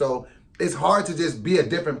happen. So it's hard to just be a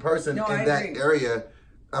different person in that area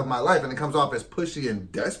of my life. And it comes off as pushy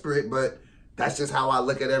and desperate, but that's just how I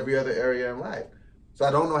look at every other area in life. So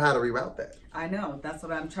I don't know how to reroute that. I know. That's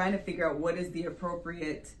what I'm trying to figure out. What is the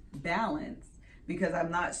appropriate balance? Because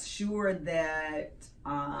I'm not sure that,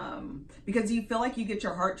 because do you feel like you get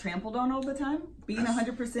your heart trampled on all the time? Being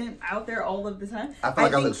 100% out there all of the time? I feel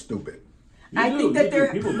like I look stupid. People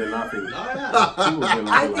been laughing.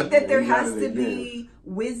 I think that there has to be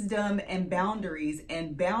wisdom and boundaries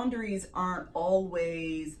aren't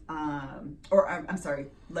always, I'm sorry,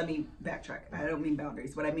 let me backtrack. I don't mean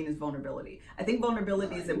boundaries. What I mean is vulnerability. I think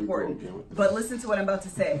vulnerability is important, but listen to what I'm about to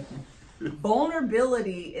say.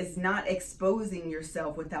 Vulnerability is not exposing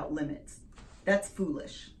yourself without limits. That's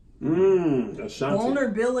foolish.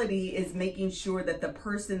 Vulnerability is making sure that the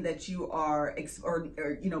person that you are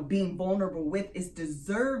being vulnerable with is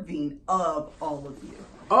deserving of all of you.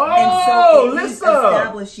 Oh, and so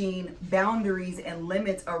establishing boundaries and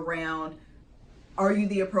limits around, are you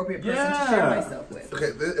the appropriate person to share myself with?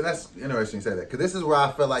 Okay, and that's interesting you say that, because this is where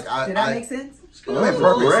I feel like Did that make sense? It made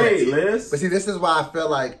perfect sense. Liz. But see, this is why I feel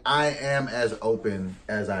like I am as open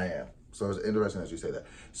as I am. So it's interesting as you say that.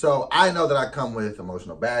 So I know that I come with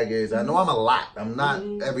emotional baggage. I know I'm a lot. I'm not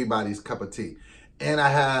everybody's cup of tea. And I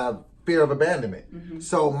have fear of abandonment.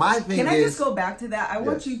 So my thing is... Can I just go back to that? I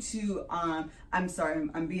want you to... I'm sorry,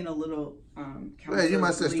 I'm being a little... Yeah, you're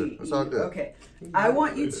my sister. It's all good. Okay. I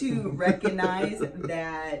want you to recognize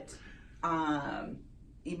that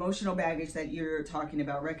emotional baggage that you're talking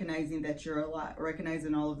about, recognizing that you're a lot,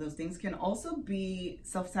 recognizing all of those things can also be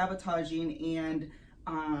self-sabotaging and...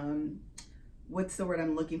 what's the word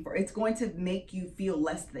I'm looking for? It's going to make you feel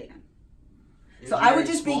less than. So I would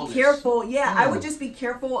just be careful. Yeah, I would just be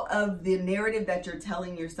careful of the narrative that you're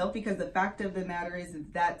telling yourself, because the fact of the matter is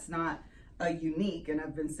that's not a unique, and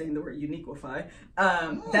I've been saying the word uniquify,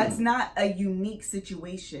 that's not a unique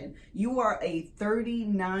situation. You are a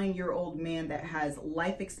 39-year-old man that has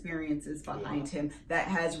life experiences behind him, that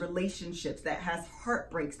has relationships, that has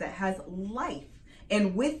heartbreaks, that has life.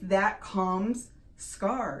 And with that comes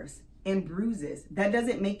scars and bruises. That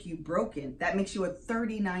doesn't make you broken. That makes you a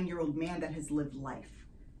 39-year-old man that has lived life.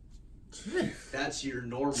 That's your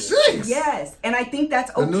normal. Yes, and I think that's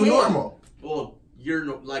okay. The new normal. Well,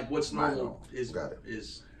 what's normal is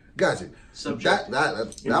Got you. Subjective.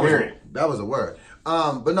 That was a word.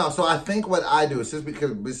 But no, so I think what I do is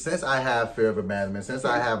since I have fear of abandonment, since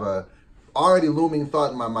I have a already looming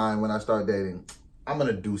thought in my mind when I start dating, I'm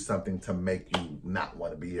going to do something to make you not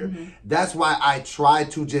want to be here. That's why I try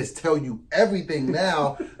to just tell you everything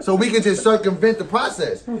now so we can just circumvent the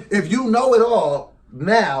process. If you know it all,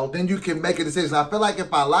 now, then you can make a decision. I feel like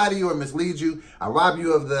if I lie to you or mislead you, I rob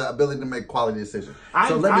you of the ability to make quality decisions.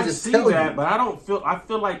 So let me just tell you. But I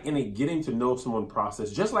feel like in a getting to know someone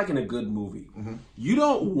process, just like in a good movie, you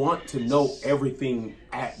don't want to know everything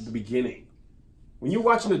at the beginning. When you're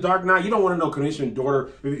watching The Dark Knight, you don't want to know Commissioner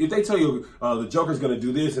Gordon. If they tell you the Joker's going to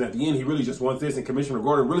do this, and at the end he really just wants this, and Commissioner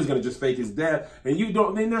Gordon really is going to just fake his death, and you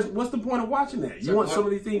don't, then what's the point of watching that? You want some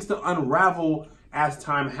of these things to unravel as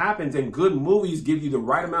time happens, and good movies give you the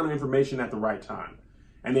right amount of information at the right time.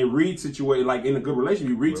 And they read situations, like in a good relationship,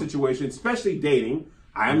 you read situations, especially dating.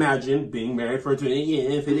 I imagine being married for 20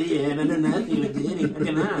 years,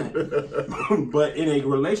 but in a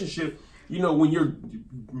relationship, you know, when you're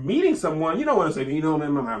meeting someone, you don't want to say, you know,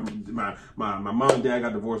 man, my mom and dad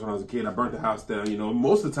got divorced when I was a kid. I burnt the house down. You know,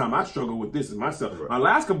 most of the time I struggle with this as myself. Right. My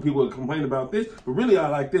last couple people would complain about this, but really I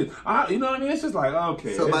like this. You know what I mean? It's just like,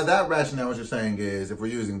 okay. So by that rationale, what you're saying is, if we're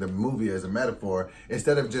using the movie as a metaphor,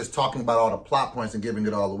 instead of just talking about all the plot points and giving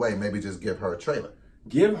it all away, maybe just give her a trailer.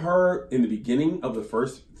 Give her, in the beginning of the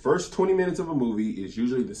first 20 minutes of a movie is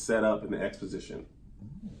usually the setup and the exposition.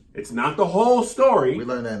 It's not the whole story. We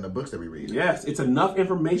learn that in the books that we read. Yes, it's enough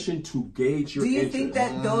information to gauge your interest. Do you think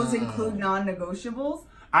that those include non-negotiables?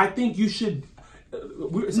 I think you should.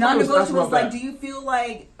 Non-negotiables, like, do you feel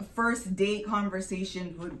like first date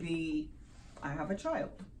conversations would be, I have a child?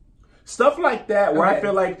 Stuff like that, where I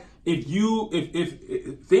feel like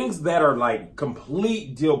if things that are like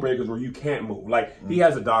complete deal breakers where you can't move, like he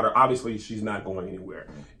has a daughter, obviously she's not going anywhere.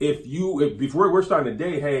 If before we're starting to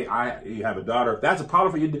date, hey, you have a daughter, if that's a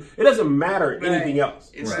problem for you, it doesn't matter anything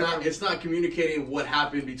else. It's not communicating what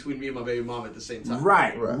happened between me and my baby mom at the same time.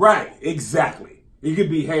 Right, exactly. It could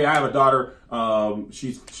be, hey, I have a daughter,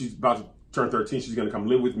 she's about to turn 13, she's going to come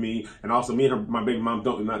live with me. And also me and my baby mom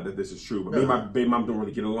don't, not that this is true, but me and my baby mom don't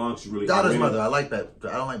really get along. She's really daughter's mother. I like that.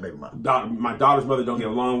 I don't like baby mom. My daughter's mother don't get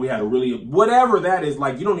along. We had a really, whatever that is,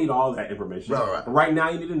 like, you don't need all that information. Right now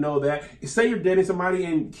you need to know that. Say you're dating somebody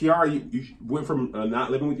and Kiara, you went from not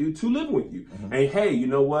living with you to living with you. And hey, you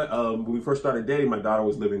know what? When we first started dating, my daughter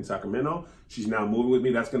was living in Sacramento. She's now moving with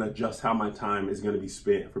me. That's going to adjust how my time is going to be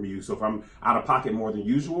spent from you. So if I'm out of pocket more than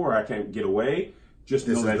usual or I can't get away, just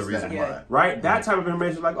know that's the reason why. Right? That type of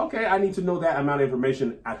information, like, okay, I need to know that amount of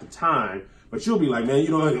information at the time. But you'll be like, man, you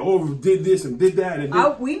know, I overdid this and did that. And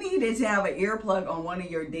we needed to have an earplug on one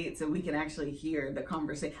of your dates so we can actually hear the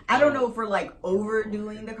conversation. I don't know if we're like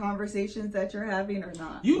overdoing the conversations that you're having or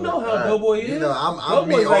not. You know how Doughboy is. You know, I'm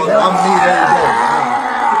me every day.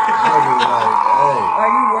 Are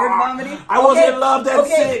you word vomiting? I was in love at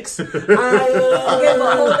 6. Okay,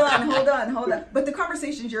 but hold on. But the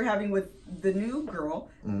conversations you're having with the new girl,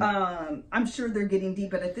 I'm sure they're getting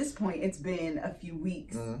deep, but at this point it's been a few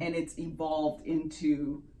weeks and it's evolved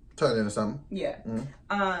into turned into something. Yeah.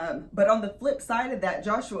 But on the flip side of that,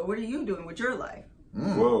 Joshua, what are you doing with your life?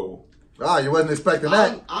 Whoa. You wasn't expecting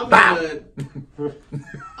that. I'm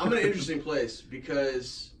in an interesting place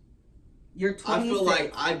because you're 26. I feel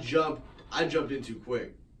like I jumped in too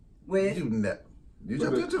quick. With you jumped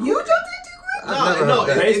in too quick? You jumped in too quick? No,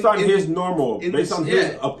 based on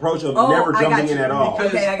his approach of never jumping in at all.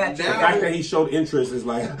 Okay, I got you. The fact that he showed interest is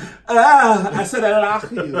like, I said I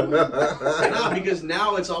love you. No, because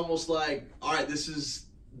now it's almost like, all right, this is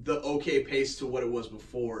the okay pace to what it was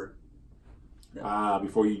before.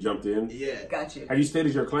 Before you jumped in? Yeah. Got you. Have you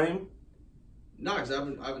stated your claim? No, because I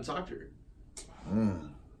haven't talked to her.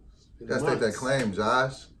 Gotta state that claim,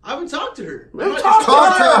 Josh. I haven't talked to her. Talk to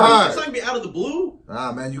her. It's not gonna be out of the blue.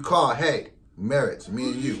 Man, you call, hey, marriage, me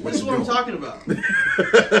and you. This is what I'm talking about.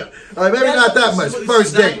 All right, maybe not that much.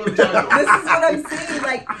 First date. This is what I'm saying.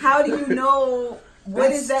 Like, how do you know what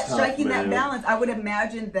is that striking that balance? I would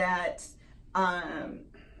imagine that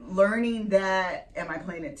learning that, am I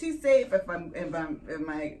playing it too safe? Am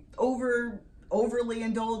I overly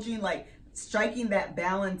indulging? Like, striking that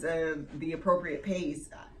balance of the appropriate pace.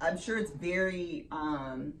 I'm sure it's very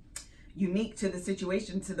unique to the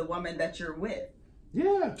situation, to the woman that you're with.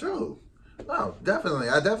 Yeah, true. No, definitely.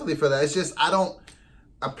 I definitely feel that. It's just, I don't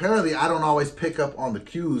always pick up on the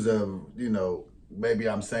cues of, you know, maybe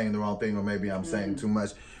I'm saying the wrong thing or maybe I'm saying too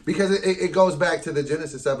much. Because it goes back to the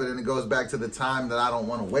genesis of it, and it goes back to the time that I don't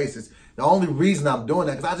want to waste. It's the only reason I'm doing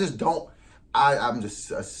that, because I just don't, I'm just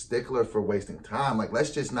a stickler for wasting time. Like, let's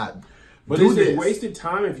just not. But is it wasted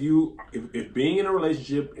time if being in a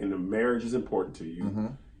relationship and a marriage is important to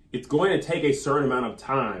you? It's going to take a certain amount of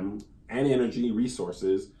time and energy,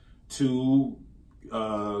 resources to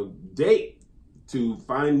date, to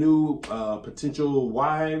find new potential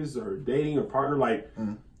wives or dating or partner. Like,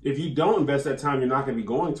 if you don't invest that time, you're not going to be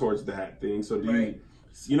going towards that thing. So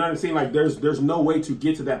You know what I'm saying? Like, there's no way to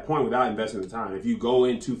get to that point without investing the time. If you go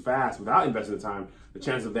in too fast without investing the time, the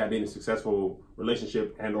chances of that being a successful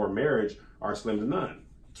relationship and or marriage are slim to none.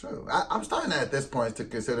 True. I'm starting at this point to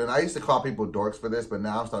consider, and I used to call people dorks for this, but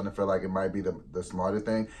now I'm starting to feel like it might be the smarter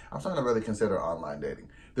thing. I'm starting to really consider online dating.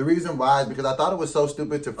 The reason why is because I thought it was so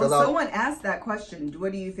stupid to fill out. Someone asked that question.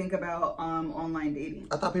 What do you think about online dating?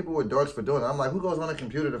 I thought people were dorks for doing it. I'm like, who goes on a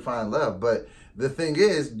computer to find love? But the thing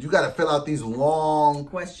is, you got to fill out these long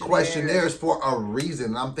questionnaires for a reason.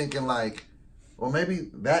 And I'm thinking like, well, maybe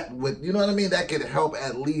that would, you know what I mean? That could help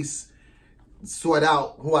at least sort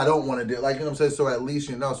out who I don't want to do. Like, you know what I'm saying? So at least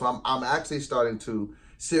you know. So I'm actually starting to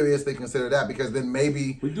seriously consider that, because then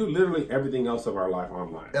maybe we do literally everything else of our life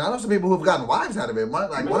online. And I know some people who've gotten wives out of it.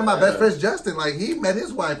 One of my best friends, Justin, like he met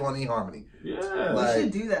his wife on eHarmony. Yeah, like, you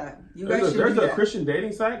should do that. You guys should do that. There's a Christian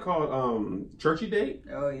dating site called Churchy Date.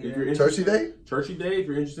 Oh yeah, if you're Churchy Date. Churchy Date. If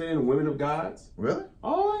you're interested in women of gods. Really?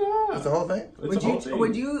 Oh yeah, that's the whole thing.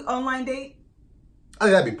 Would you online date? I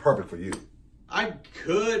think that'd be perfect for you. I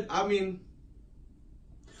could. I mean,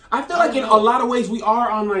 I feel like in a lot of ways we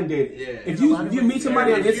are online dating. Yeah. If you meet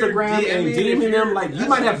somebody on Instagram and DMing them, like you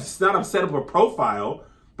might have not have set up a profile,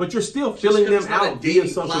 but you're still filling them out via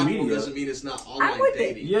social media. Doesn't mean it's not online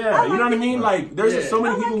dating. Yeah, you know what I mean? Like there's just so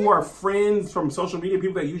many people who are friends from social media,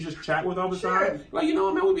 people that you just chat with all the time. Like, you know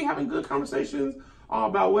what, man, we be having good conversations all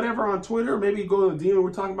about whatever on Twitter. Maybe go to the DM and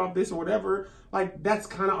we're talking about this or whatever. Like that's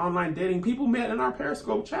kind of online dating. People met in our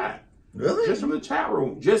Periscope chat. Really? Just from the chat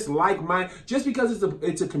room. Just because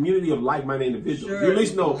it's a community of like-minded individuals. Sure. You at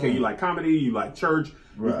least know, okay, you like comedy, you like church,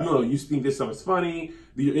 right. You think this stuff is funny,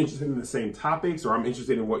 you're interested in the same topics, or I'm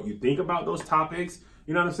interested in what you think about those topics.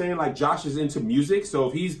 You know what I'm saying? Like Josh is into music, so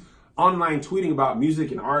if he's online tweeting about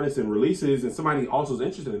music and artists and releases and somebody also is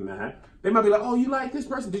interested in that, they might be like, oh, you like this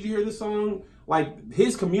person? Did you hear this song? Like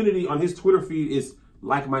his community on his Twitter feed is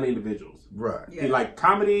like-minded individuals. Right. Yeah. He like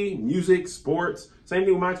comedy, music, sports. Same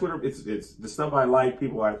thing with my Twitter. It's the stuff I like,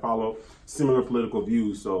 people I follow, similar political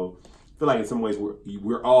views. So I feel like in some ways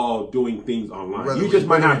we're all doing things online. You just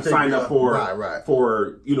might not sign up for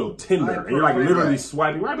Tinder, and you're like literally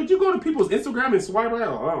swiping right. But you go to people's Instagram and swipe right.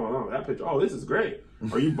 Oh, that picture. Oh, this is great.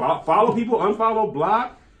 Or you follow people, unfollow,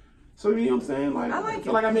 block. So you know what I'm saying? Like I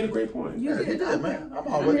feel like I made a great point. You did, man.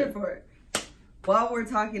 I'm here for it. While we're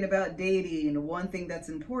talking about dating, one thing that's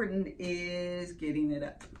important is getting it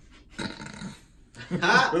up.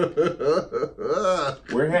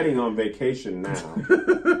 We're heading on vacation now.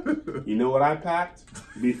 You know what I packed?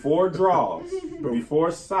 Before drawers, before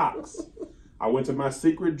socks, I went to my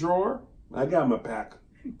secret drawer. I got my pack.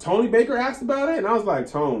 Tony Baker asked about it, and I was like,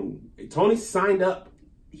 Tony signed up.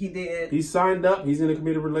 He did. He signed up. He's in a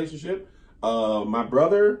committed relationship. My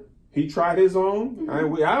brother, he tried his own.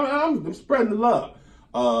 I'm spreading the love.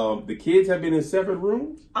 The kids have been in separate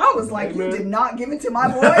rooms. I was like, you did not give it to my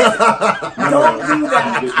boys. Don't do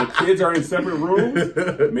that. The kids are in separate rooms.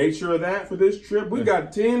 Make sure of that for this trip. We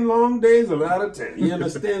got 10 long days of out of 10. You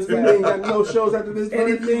understand? So we ain't got no shows after this. And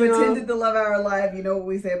if you attended the Love Hour Live, you know what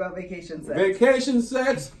we say about vacation sex. Vacation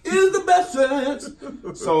sex is the best sex.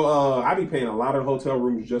 So I be paying a lot of hotel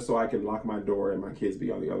rooms just so I can lock my door and my kids be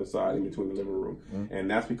on the other side in between the living room. Mm-hmm. And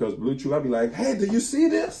that's because Blue Chew, I be like, hey, do you see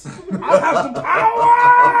this? I have the power!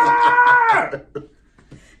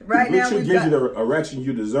 Right Blue now, Chew gives you the erection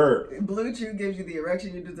you deserve. Blue Chew gives you the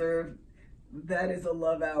erection you deserve. That is a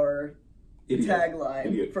Love Hour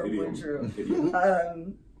tagline for Blue Chew.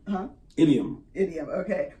 Idiom.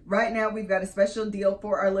 Okay. Right now, we've got a special deal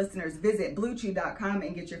for our listeners. Visit BlueChew.com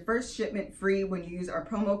and get your first shipment free when you use our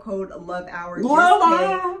promo code LOVEHOUR. Just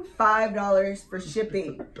pay $5 for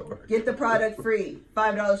shipping. Get the product free.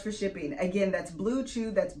 $5 for shipping. Again, that's Blue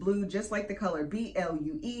Chew. That's blue, just like the color.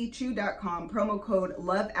 BLUE Chew.com. Promo code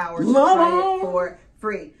LOVEHOUR. Try it for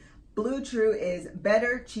free. Blue Chew is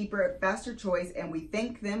better, cheaper, faster choice, and we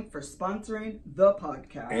thank them for sponsoring the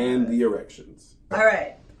podcast. And the erections. All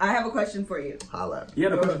right. I have a question for you. Holla. You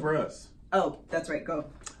had a question for us. Oh, that's right. Go.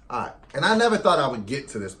 All right. And I never thought I would get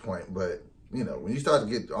to this point, but, you know, when you start to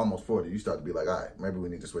get almost 40, you start to be like, all right, maybe we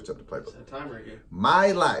need to switch up the playbook. It's a timer again.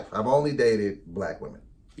 My life, I've only dated black women.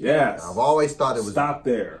 Yes. I've always thought it was... Stop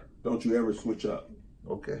there. Don't you ever switch up.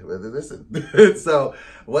 Okay. Well, listen. So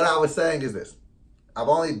what I was saying is this. I've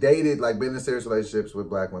only dated, like, been in serious relationships with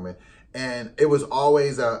black women, and it was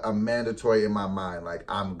always a mandatory in my mind, like,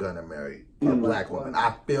 I'm gonna marry a black woman.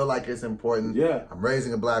 I feel like it's important. Yeah. I'm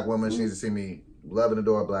raising a black woman. She needs to see me love and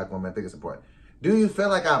adore a black woman. I think it's important. Do you feel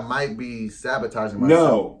like I might be sabotaging myself?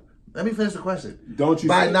 No. Let me finish the question. Don't you?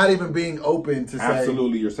 By not even being open to say...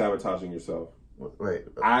 Absolutely, you're sabotaging yourself. Wait.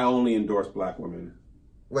 I only endorse black women.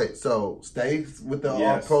 Wait, so stay with the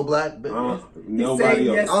Yes. pro-black? Nobody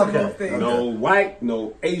else. Yes to Okay. both things. No white,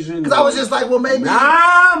 no Asian. Because I was just like, well, maybe.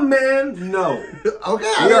 Nah, man, no.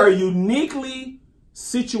 Okay. We are uniquely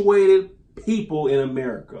situated people in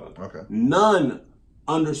America. Okay. None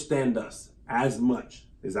understand us as much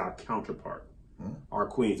as our counterpart, our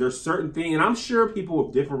queens. There's certain things, and I'm sure people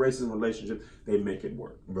with different races and relationships, they make it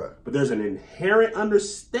work. Right. But there's an inherent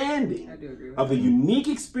understanding I do agree with of the unique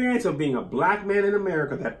experience of being a black man in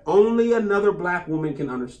America that only another black woman can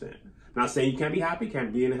understand. Not saying you can't be happy,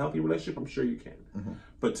 can't be in a healthy relationship. I'm sure you can.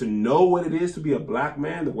 But to know what it is to be a black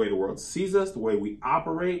man, the way the world sees us, the way we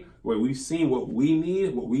operate, the way we've seen what we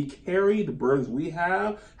need, what we carry, the burdens we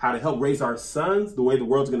have, how to help raise our sons, the way the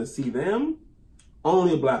world's going to see them,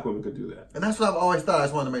 only a black woman could do that. And that's what I've always thought. I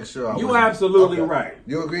just wanted to make sure. You're absolutely Okay. right.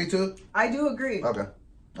 You agree too? I do agree. Okay.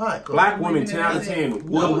 All right, cool. Black women, 10 out of 10,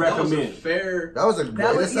 would recommend. That was a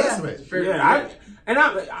great assessment. Yeah,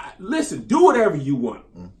 I listen, do whatever you want.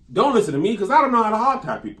 Don't listen to me because I don't know how to hog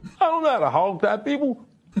tie people. I don't know how to hog tie people.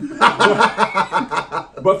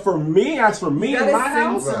 But for me, as for me You in my gotta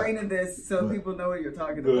house, send Serena this so people know what you're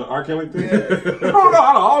talking the about. R. Kelly thing. I don't know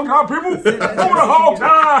how to hog tie people. Who the hog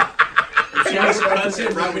tie? She just cuts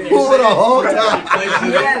it right when you Who say would it. have hogged Right out? when you place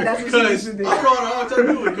it. Yeah, that's what she Because used to do. I'm going all the time.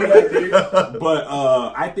 People would come back there. But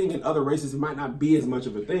I think in other races it might not be as much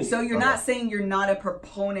of a thing. So you're not saying you're not a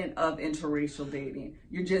proponent of interracial dating.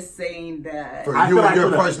 You're just saying that. For I you feel and like your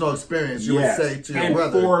for the- personal experience, you Yes. would say to your and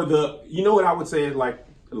brother. for the, you know what I would say is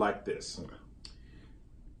like this.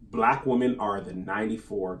 Black women are the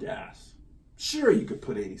 94 gas. Sure, you could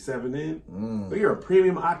put 87 in, but you're a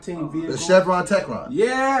premium octane vehicle. the Chevron Techron.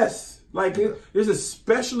 Yes. Like, there's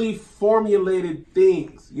especially formulated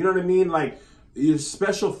things. You know what I mean? Like, there's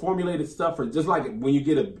special formulated stuff for, just like when you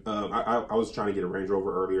get I was trying to get a Range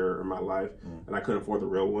Rover earlier in my life, and I couldn't afford the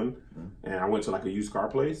real one. And I went to like a used car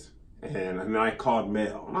place, and then I called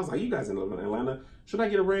Mel. And I was like, you guys in Atlanta, should I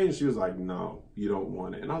get a Range? She was like, no, you don't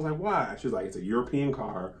want it. And I was like, why? She was like, it's a European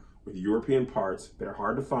car with European parts. They're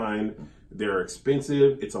hard to find. They're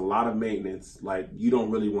expensive. It's a lot of maintenance. Like, you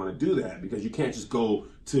don't really want to do that because you can't just go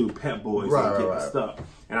to Pep Boys and get the stuff.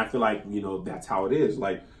 And I feel like, you know, that's how it is.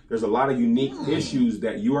 Like, there's a lot of unique issues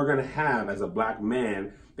that you are going to have as a black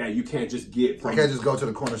man that you can't just get from. I can't just go to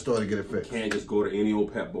the corner store to get it fixed. You can't just go to any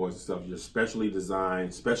old Pep Boys and stuff. You're specially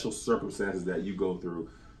designed, special circumstances that you go through.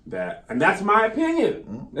 And that's my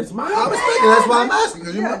opinion. That's my I was opinion. thinking, that's why I'm asking,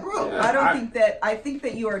 because you're my bro. I think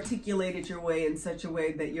that you articulated your way in such a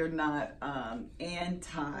way that you're not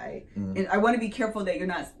anti. And I want to be careful that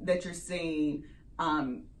you're saying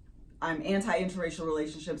I'm anti-interracial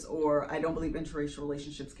relationships or I don't believe interracial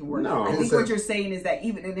relationships can work. No. I think what you're saying is that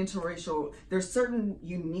even in interracial, there's certain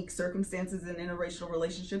unique circumstances in interracial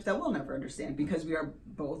relationships that we'll never understand because we are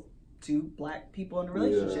both two black people in a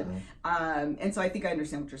relationship. And so I think I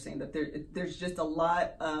understand what you're saying, that there's just a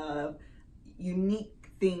lot of unique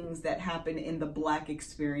things that happen in the black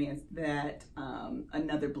experience that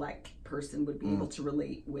another black person would be able to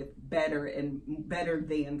relate with better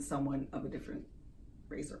than someone of a different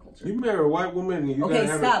race or culture. You marry a white woman and you Okay, gotta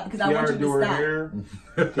have stop, because I want you to do her stop. hair.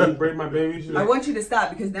 Can you braid my baby? She's I like, want you to stop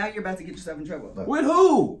because now you're about to get yourself in trouble. with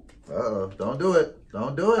who? Uh-oh, don't do it.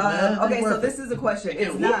 Don't do it, man. Okay, Ain't so worth this is a question.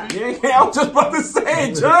 It's not. Yeah, I was just about to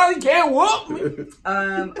say, John, you can't whoop me.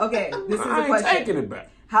 Okay, this is I a ain't question. taking it back.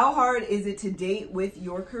 How hard is it to date with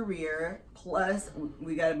your career plus,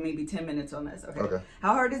 we got maybe 10 minutes on this, okay?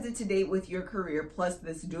 How hard is it to date with your career plus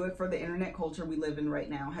this do it for the internet culture we live in right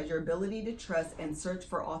now? Has your ability to trust and search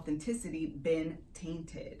for authenticity been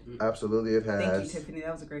tainted? Absolutely it has. Thank you, Tiffany.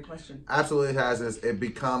 That was a great question. Absolutely it has. It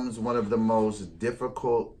becomes one of the most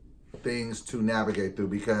difficult things to navigate through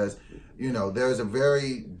because, you know, there's a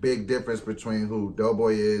very big difference between who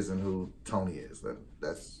Doughboy is and who Tony is.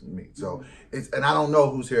 That's me. So and I don't know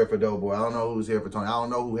who's here for Doughboy. I don't know who's here for Tony. I don't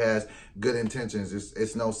know who has good intentions.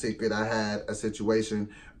 It's no secret. I had a situation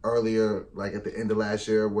earlier, like at the end of last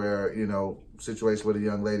year, where, you know, situation with a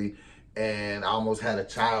young lady, and I almost had a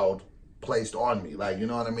child placed on me. Like, you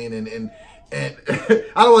know what I mean? And I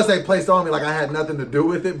don't want to say placed on me like I had nothing to do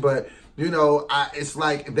with it, but you know, it's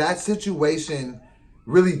like that situation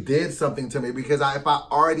really did something to me because if I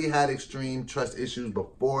already had extreme trust issues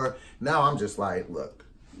before, now I'm just like, look,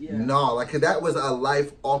 no, like that was a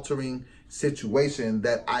life-altering situation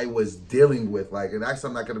that I was dealing with, like, and that's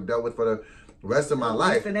something I could have dealt with for the rest of my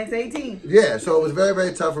life. The next 18. Yeah, so it was very,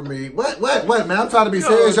 very tough for me. What, man? I'm trying to be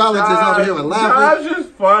serious. Y'all are just over here and laughing. Josh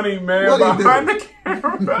is funny, man. What are you Behind the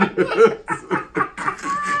camera.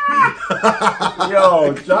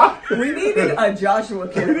 Yo, Josh. We needed a Joshua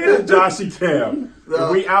We Kim. need a Joshy Cam.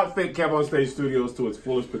 We outfit Kev on Stage Studios to its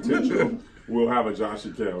fullest potential. We'll have a Josh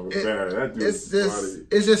Chappelle. That dude's funny.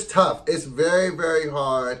 It's just tough. It's very, very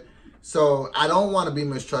hard. So I don't want to be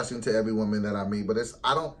mistrusting to every woman that I meet, but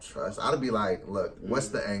I don't trust. I'd be like, look, what's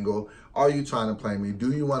the angle? Are you trying to play me?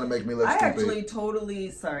 Do you want to make me look stupid? I actually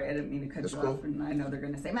totally, sorry, I didn't mean to cut you off, and I know they're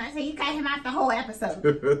going to say, "Man, you cut him out the whole episode."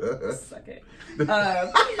 Suck it. With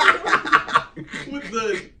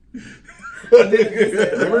the...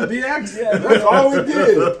 Remember DX? Yeah, that's all we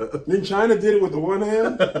did. Then China did it with the one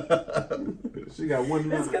hand. She got one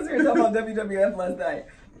hand. It's because we were talking about WWF last night.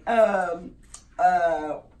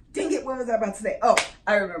 Dang it, what was I about to say? Oh,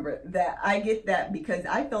 I remember that. I get that because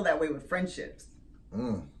I feel that way with friendships.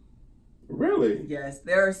 Really? Yes,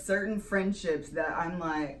 there are certain friendships that I'm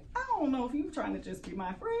like, I don't know if you're trying to just be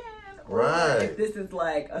my friend or if this is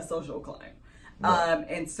like a social climb. Right.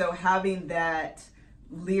 And so having that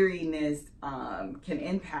leeriness can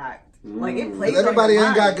impact, like it plays. Everybody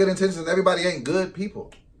ain't got good intentions. Everybody ain't good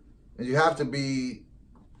people, and you have to be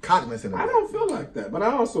cognizant of that. I don't feel like that, but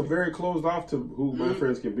I'm also very closed off to who my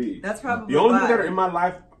friends can be. That's probably the only people that are in my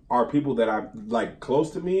life are people that I like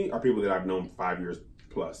close to me, are people that I've known 5 years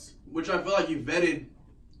plus. Which I feel like you vetted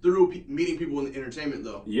through meeting people in the entertainment,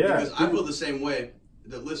 though. Yeah. Because I feel the same way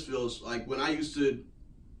that Liz feels. Like, when I used to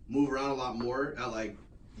move around a lot more at, like,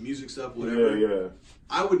 music stuff, whatever. Yeah.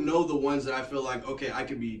 I would know the ones that I feel like, okay, I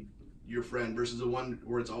could be your friend, versus the one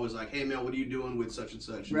where it's always like, hey, man, what are you doing with such and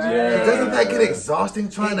such? Right. Yeah. Doesn't that get exhausting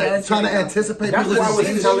trying to anticipate? That's why I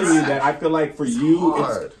was telling you that I feel like for you,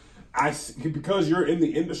 hard. Because you're in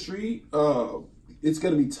the industry, it's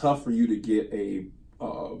going to be tough for you to get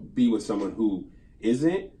be with someone who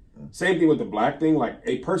isn't. Same thing with the black thing. Like,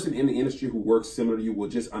 a person in the industry who works similar to you will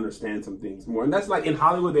just understand some things more. And that's like in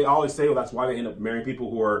Hollywood, they always say, well, that's why they end up marrying people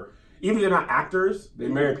who are, even if they're not actors, they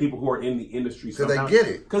marry people who are in the industry. So they get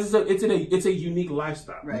it. Because it's a unique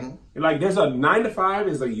lifestyle. Right. Like, there's a 9 to 5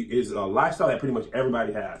 is a lifestyle that pretty much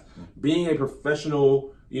everybody has. Being a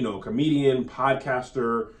professional, comedian,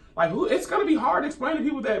 podcaster, like, it's going to be hard to explain to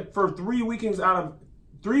people that for 3 weekends out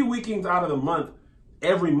of the month,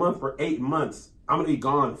 every month for 8 months, I'm going to be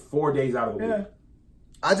gone 4 days out of the week.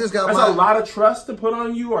 I just got That's a lot of trust to put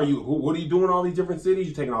on you. What are you doing in all these different cities?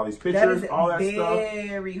 You taking all these pictures, all that stuff.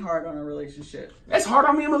 Very hard on a relationship. It's hard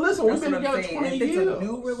on me and Melissa. We've been together 20 years. If it's a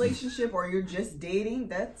new relationship or you're just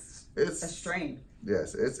dating, it's a strain.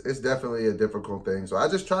 Yes, it's definitely a difficult thing. So I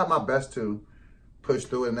just tried my best to push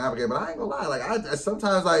through it and navigate. But I ain't gonna lie, like I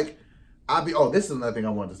sometimes like this is another thing I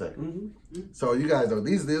wanted to say. So you guys know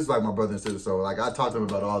this is like my brother and sister. So like I talked to him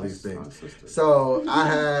about all these things. So I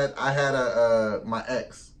had my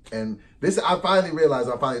ex, and this I finally realized.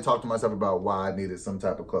 I finally talked to myself about why I needed some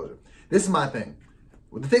type of closure. This is my thing.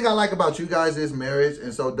 The thing I like about you guys is marriage,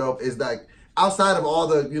 and so dope is like outside of all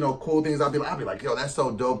the cool things, I'll be like, yo, that's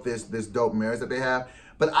so dope. This dope marriage that they have.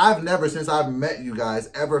 But I've never, since I've met you guys,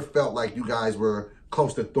 ever felt like you guys were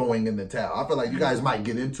close to throwing in the towel. I feel like you guys might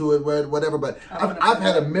get into it, whatever, but I've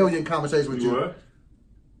had a million conversations with you.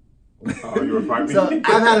 Oh, you were fighting? So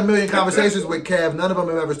I've had a million conversations with Kev. None of them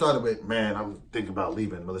have ever started with, man, I'm thinking about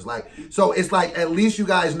leaving. But it's like at least you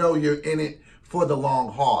guys know you're in it for the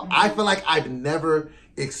long haul. I feel like I've never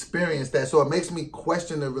experienced that. So it makes me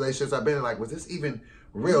question the relationships I've been in. Like, was this even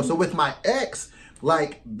real? So with my ex,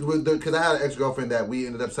 like, because I had an ex-girlfriend that we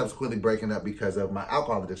ended up subsequently breaking up because of my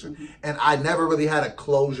alcohol addiction. And I never really had a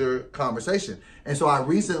closure conversation. And so I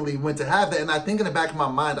recently went to have that. And I think in the back of my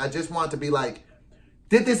mind, I just want to be like,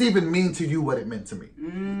 did this even mean to you what it meant to me?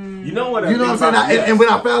 You know what? You know what I'm saying? And when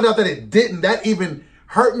I found out that it didn't, that even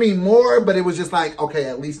hurt me more. But it was just like, okay,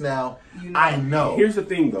 at least now I know. Here's the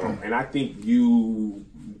thing, though, and I think you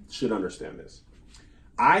should understand this.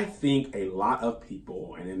 I think a lot of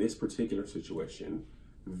people, and in this particular situation,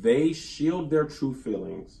 they shield their true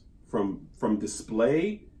feelings from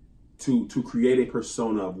display to create a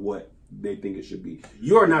persona of what they think it should be.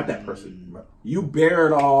 You are not that person. You bear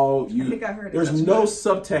it all. I think I heard it. There's no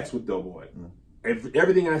subtext with Doughboy. If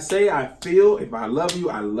everything I say, I feel. If I love you,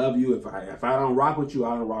 I love you. If I don't rock with you,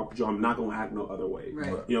 I don't rock with you. I'm not gonna act no other way. Right.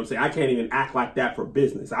 You know what I'm saying? I can't even act like that for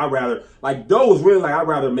business. I'd rather, like, Doe was really like, I'd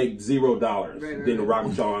rather make $0 than to rock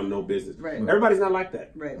with y'all on no business. Right. Everybody's not like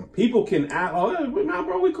that. Right. People can act, nah,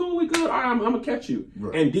 bro, we cool, we good. All right, I'm gonna catch you.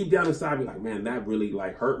 Right. And deep down inside, be like, man, that really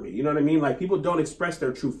like hurt me. You know what I mean? Like, people don't express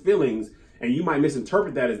their true feelings, and you might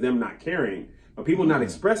misinterpret that as them not caring. But people not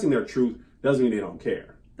expressing their truth doesn't mean they don't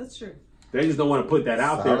care. That's true. They just don't want to put that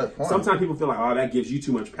out Solid there. point. Sometimes people feel like, oh, that gives you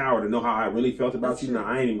too much power to know how I really felt about That's you. true. No,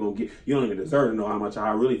 I ain't even going to you don't even deserve to know how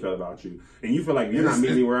I really felt about you. And you feel like you're not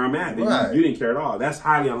meeting me where I'm at. Right. You didn't care at all. That's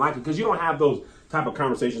highly unlikely because you don't have those type of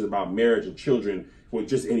conversations about marriage and children with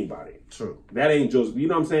just anybody. True. That ain't just, you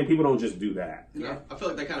know what I'm saying? People don't just do that. Yeah, I feel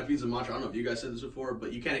like that kind of feeds the mantra. I don't know if you guys said this before,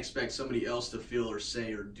 but you can't expect somebody else to feel or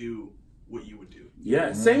say or do what you would do.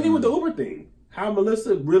 Yeah, same thing with the Uber thing. How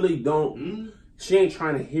Melissa really don't, she ain't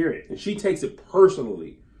trying to hear it. And she takes it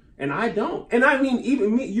personally. And I don't. And I mean,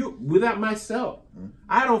 even me, without myself,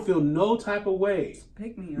 I don't feel no type of way.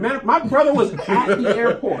 Pick me up. Man, my brother was at the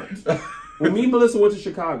airport. When me and Melissa went to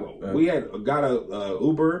Chicago, we had got a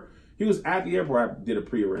Uber. He was at the airport. I did a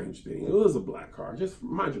prearranged thing. It was a black car. Just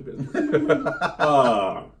mind your business.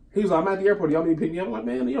 He was like, I'm at the airport. Y'all need to pick me up? I'm like,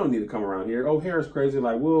 man, you don't need to come around here. O'Hara's crazy.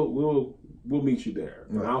 Like, we'll meet you there.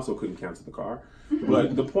 And I also couldn't cancel the car.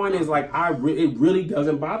 But the point is, like, it really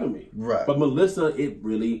doesn't bother me. Right. But Melissa, it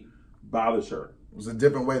really bothers her. It's a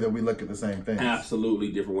different way that we look at the same thing.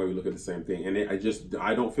 Absolutely different way we look at the same thing. And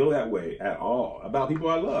I don't feel that way at all about people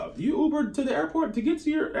I love. You Ubered to the airport to get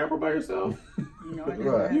to your airport by yourself? No, I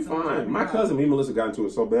Right. You're fine. My cousin, me and Melissa got into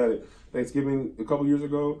it so bad at Thanksgiving a couple years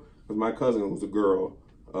ago, because my cousin was a girl.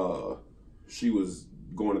 She was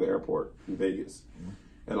going to the airport in Vegas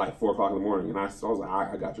at like 4 o'clock in the morning. And I was like,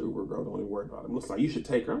 I got your Uber, girl. Don't even worry about it. Melissa's like, you should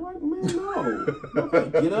take her. I'm like, man, no.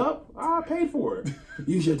 Get up. I paid for it.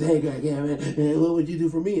 You should take her. Yeah, man. And what would you do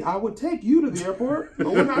for me? I would take you to the airport. But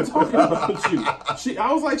we're not talking about you.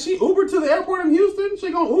 I was like, she Ubered to the airport in Houston.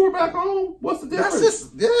 She gonna Uber back home? What's the difference?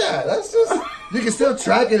 That's just, you can still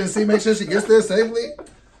track it and see, make sure she gets there safely.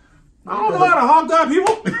 I don't know how to hog tie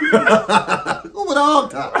people. Who would hog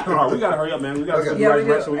tie? All right, we gotta hurry up, man. We gotta Okay. go right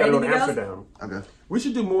direction. We gotta go to Anything else? Amsterdam. Okay. We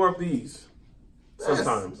should do more of these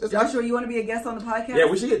sometimes. Joshua, you want to be a guest on the podcast? Yeah,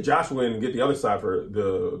 we should get Joshua in and get the other side for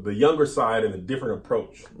the younger side and a different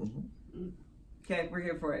approach. Okay, we're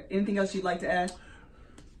here for it. Anything else you'd like to add?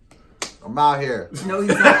 I'm out here. No,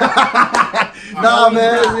 he's not. No,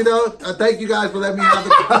 man, you know, thank you guys for letting me have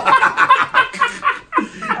the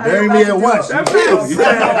bury me at once. That's it.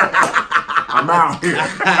 I'm out here.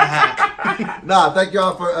 Nah, thank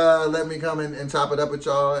y'all for letting me come and chop it up with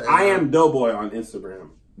y'all. And, I am Doughboy on Instagram.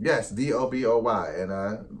 Yes, DOBOY.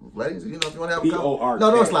 And ladies, you know, if you want to have a BORK.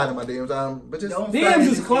 no, don't slide in my DMs. But just Don't DMs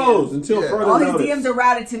is closed until Yeah. further All his notice. DMs are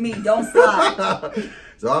routed to me. Don't slide.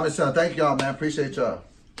 So I'm just saying, thank y'all, man. Appreciate y'all.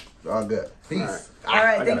 All good. Peace. All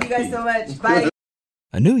right, I thank gotta you guys pee. so much. Bye.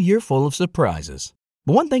 A new year full of surprises.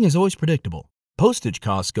 But one thing is always predictable. Postage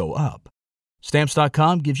costs go up.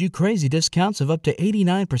 Stamps.com gives you crazy discounts of up to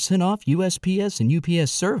 89% off USPS and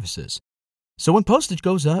UPS services. So when postage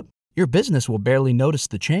goes up, your business will barely notice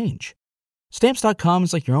the change. Stamps.com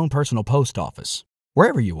is like your own personal post office,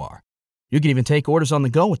 wherever you are. You can even take orders on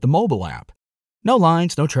the go with the mobile app. No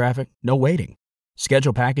lines, no traffic, no waiting.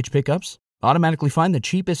 Schedule package pickups, automatically find the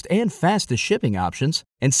cheapest and fastest shipping options,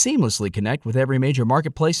 and seamlessly connect with every major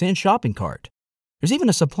marketplace and shopping cart. There's even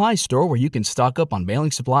a supply store where you can stock up on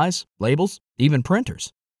mailing supplies, labels, even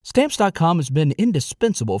printers. Stamps.com has been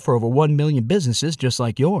indispensable for over 1 million businesses just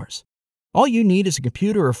like yours. All you need is a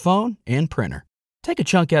computer or phone and printer. Take a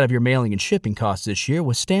chunk out of your mailing and shipping costs this year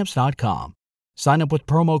with Stamps.com. Sign up with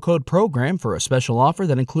promo code PROGRAM for a special offer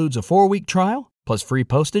that includes a 4-week trial, plus free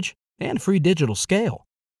postage and free digital scale.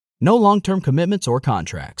 No long-term commitments or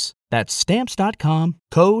contracts. That's Stamps.com,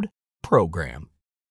 code PROGRAM.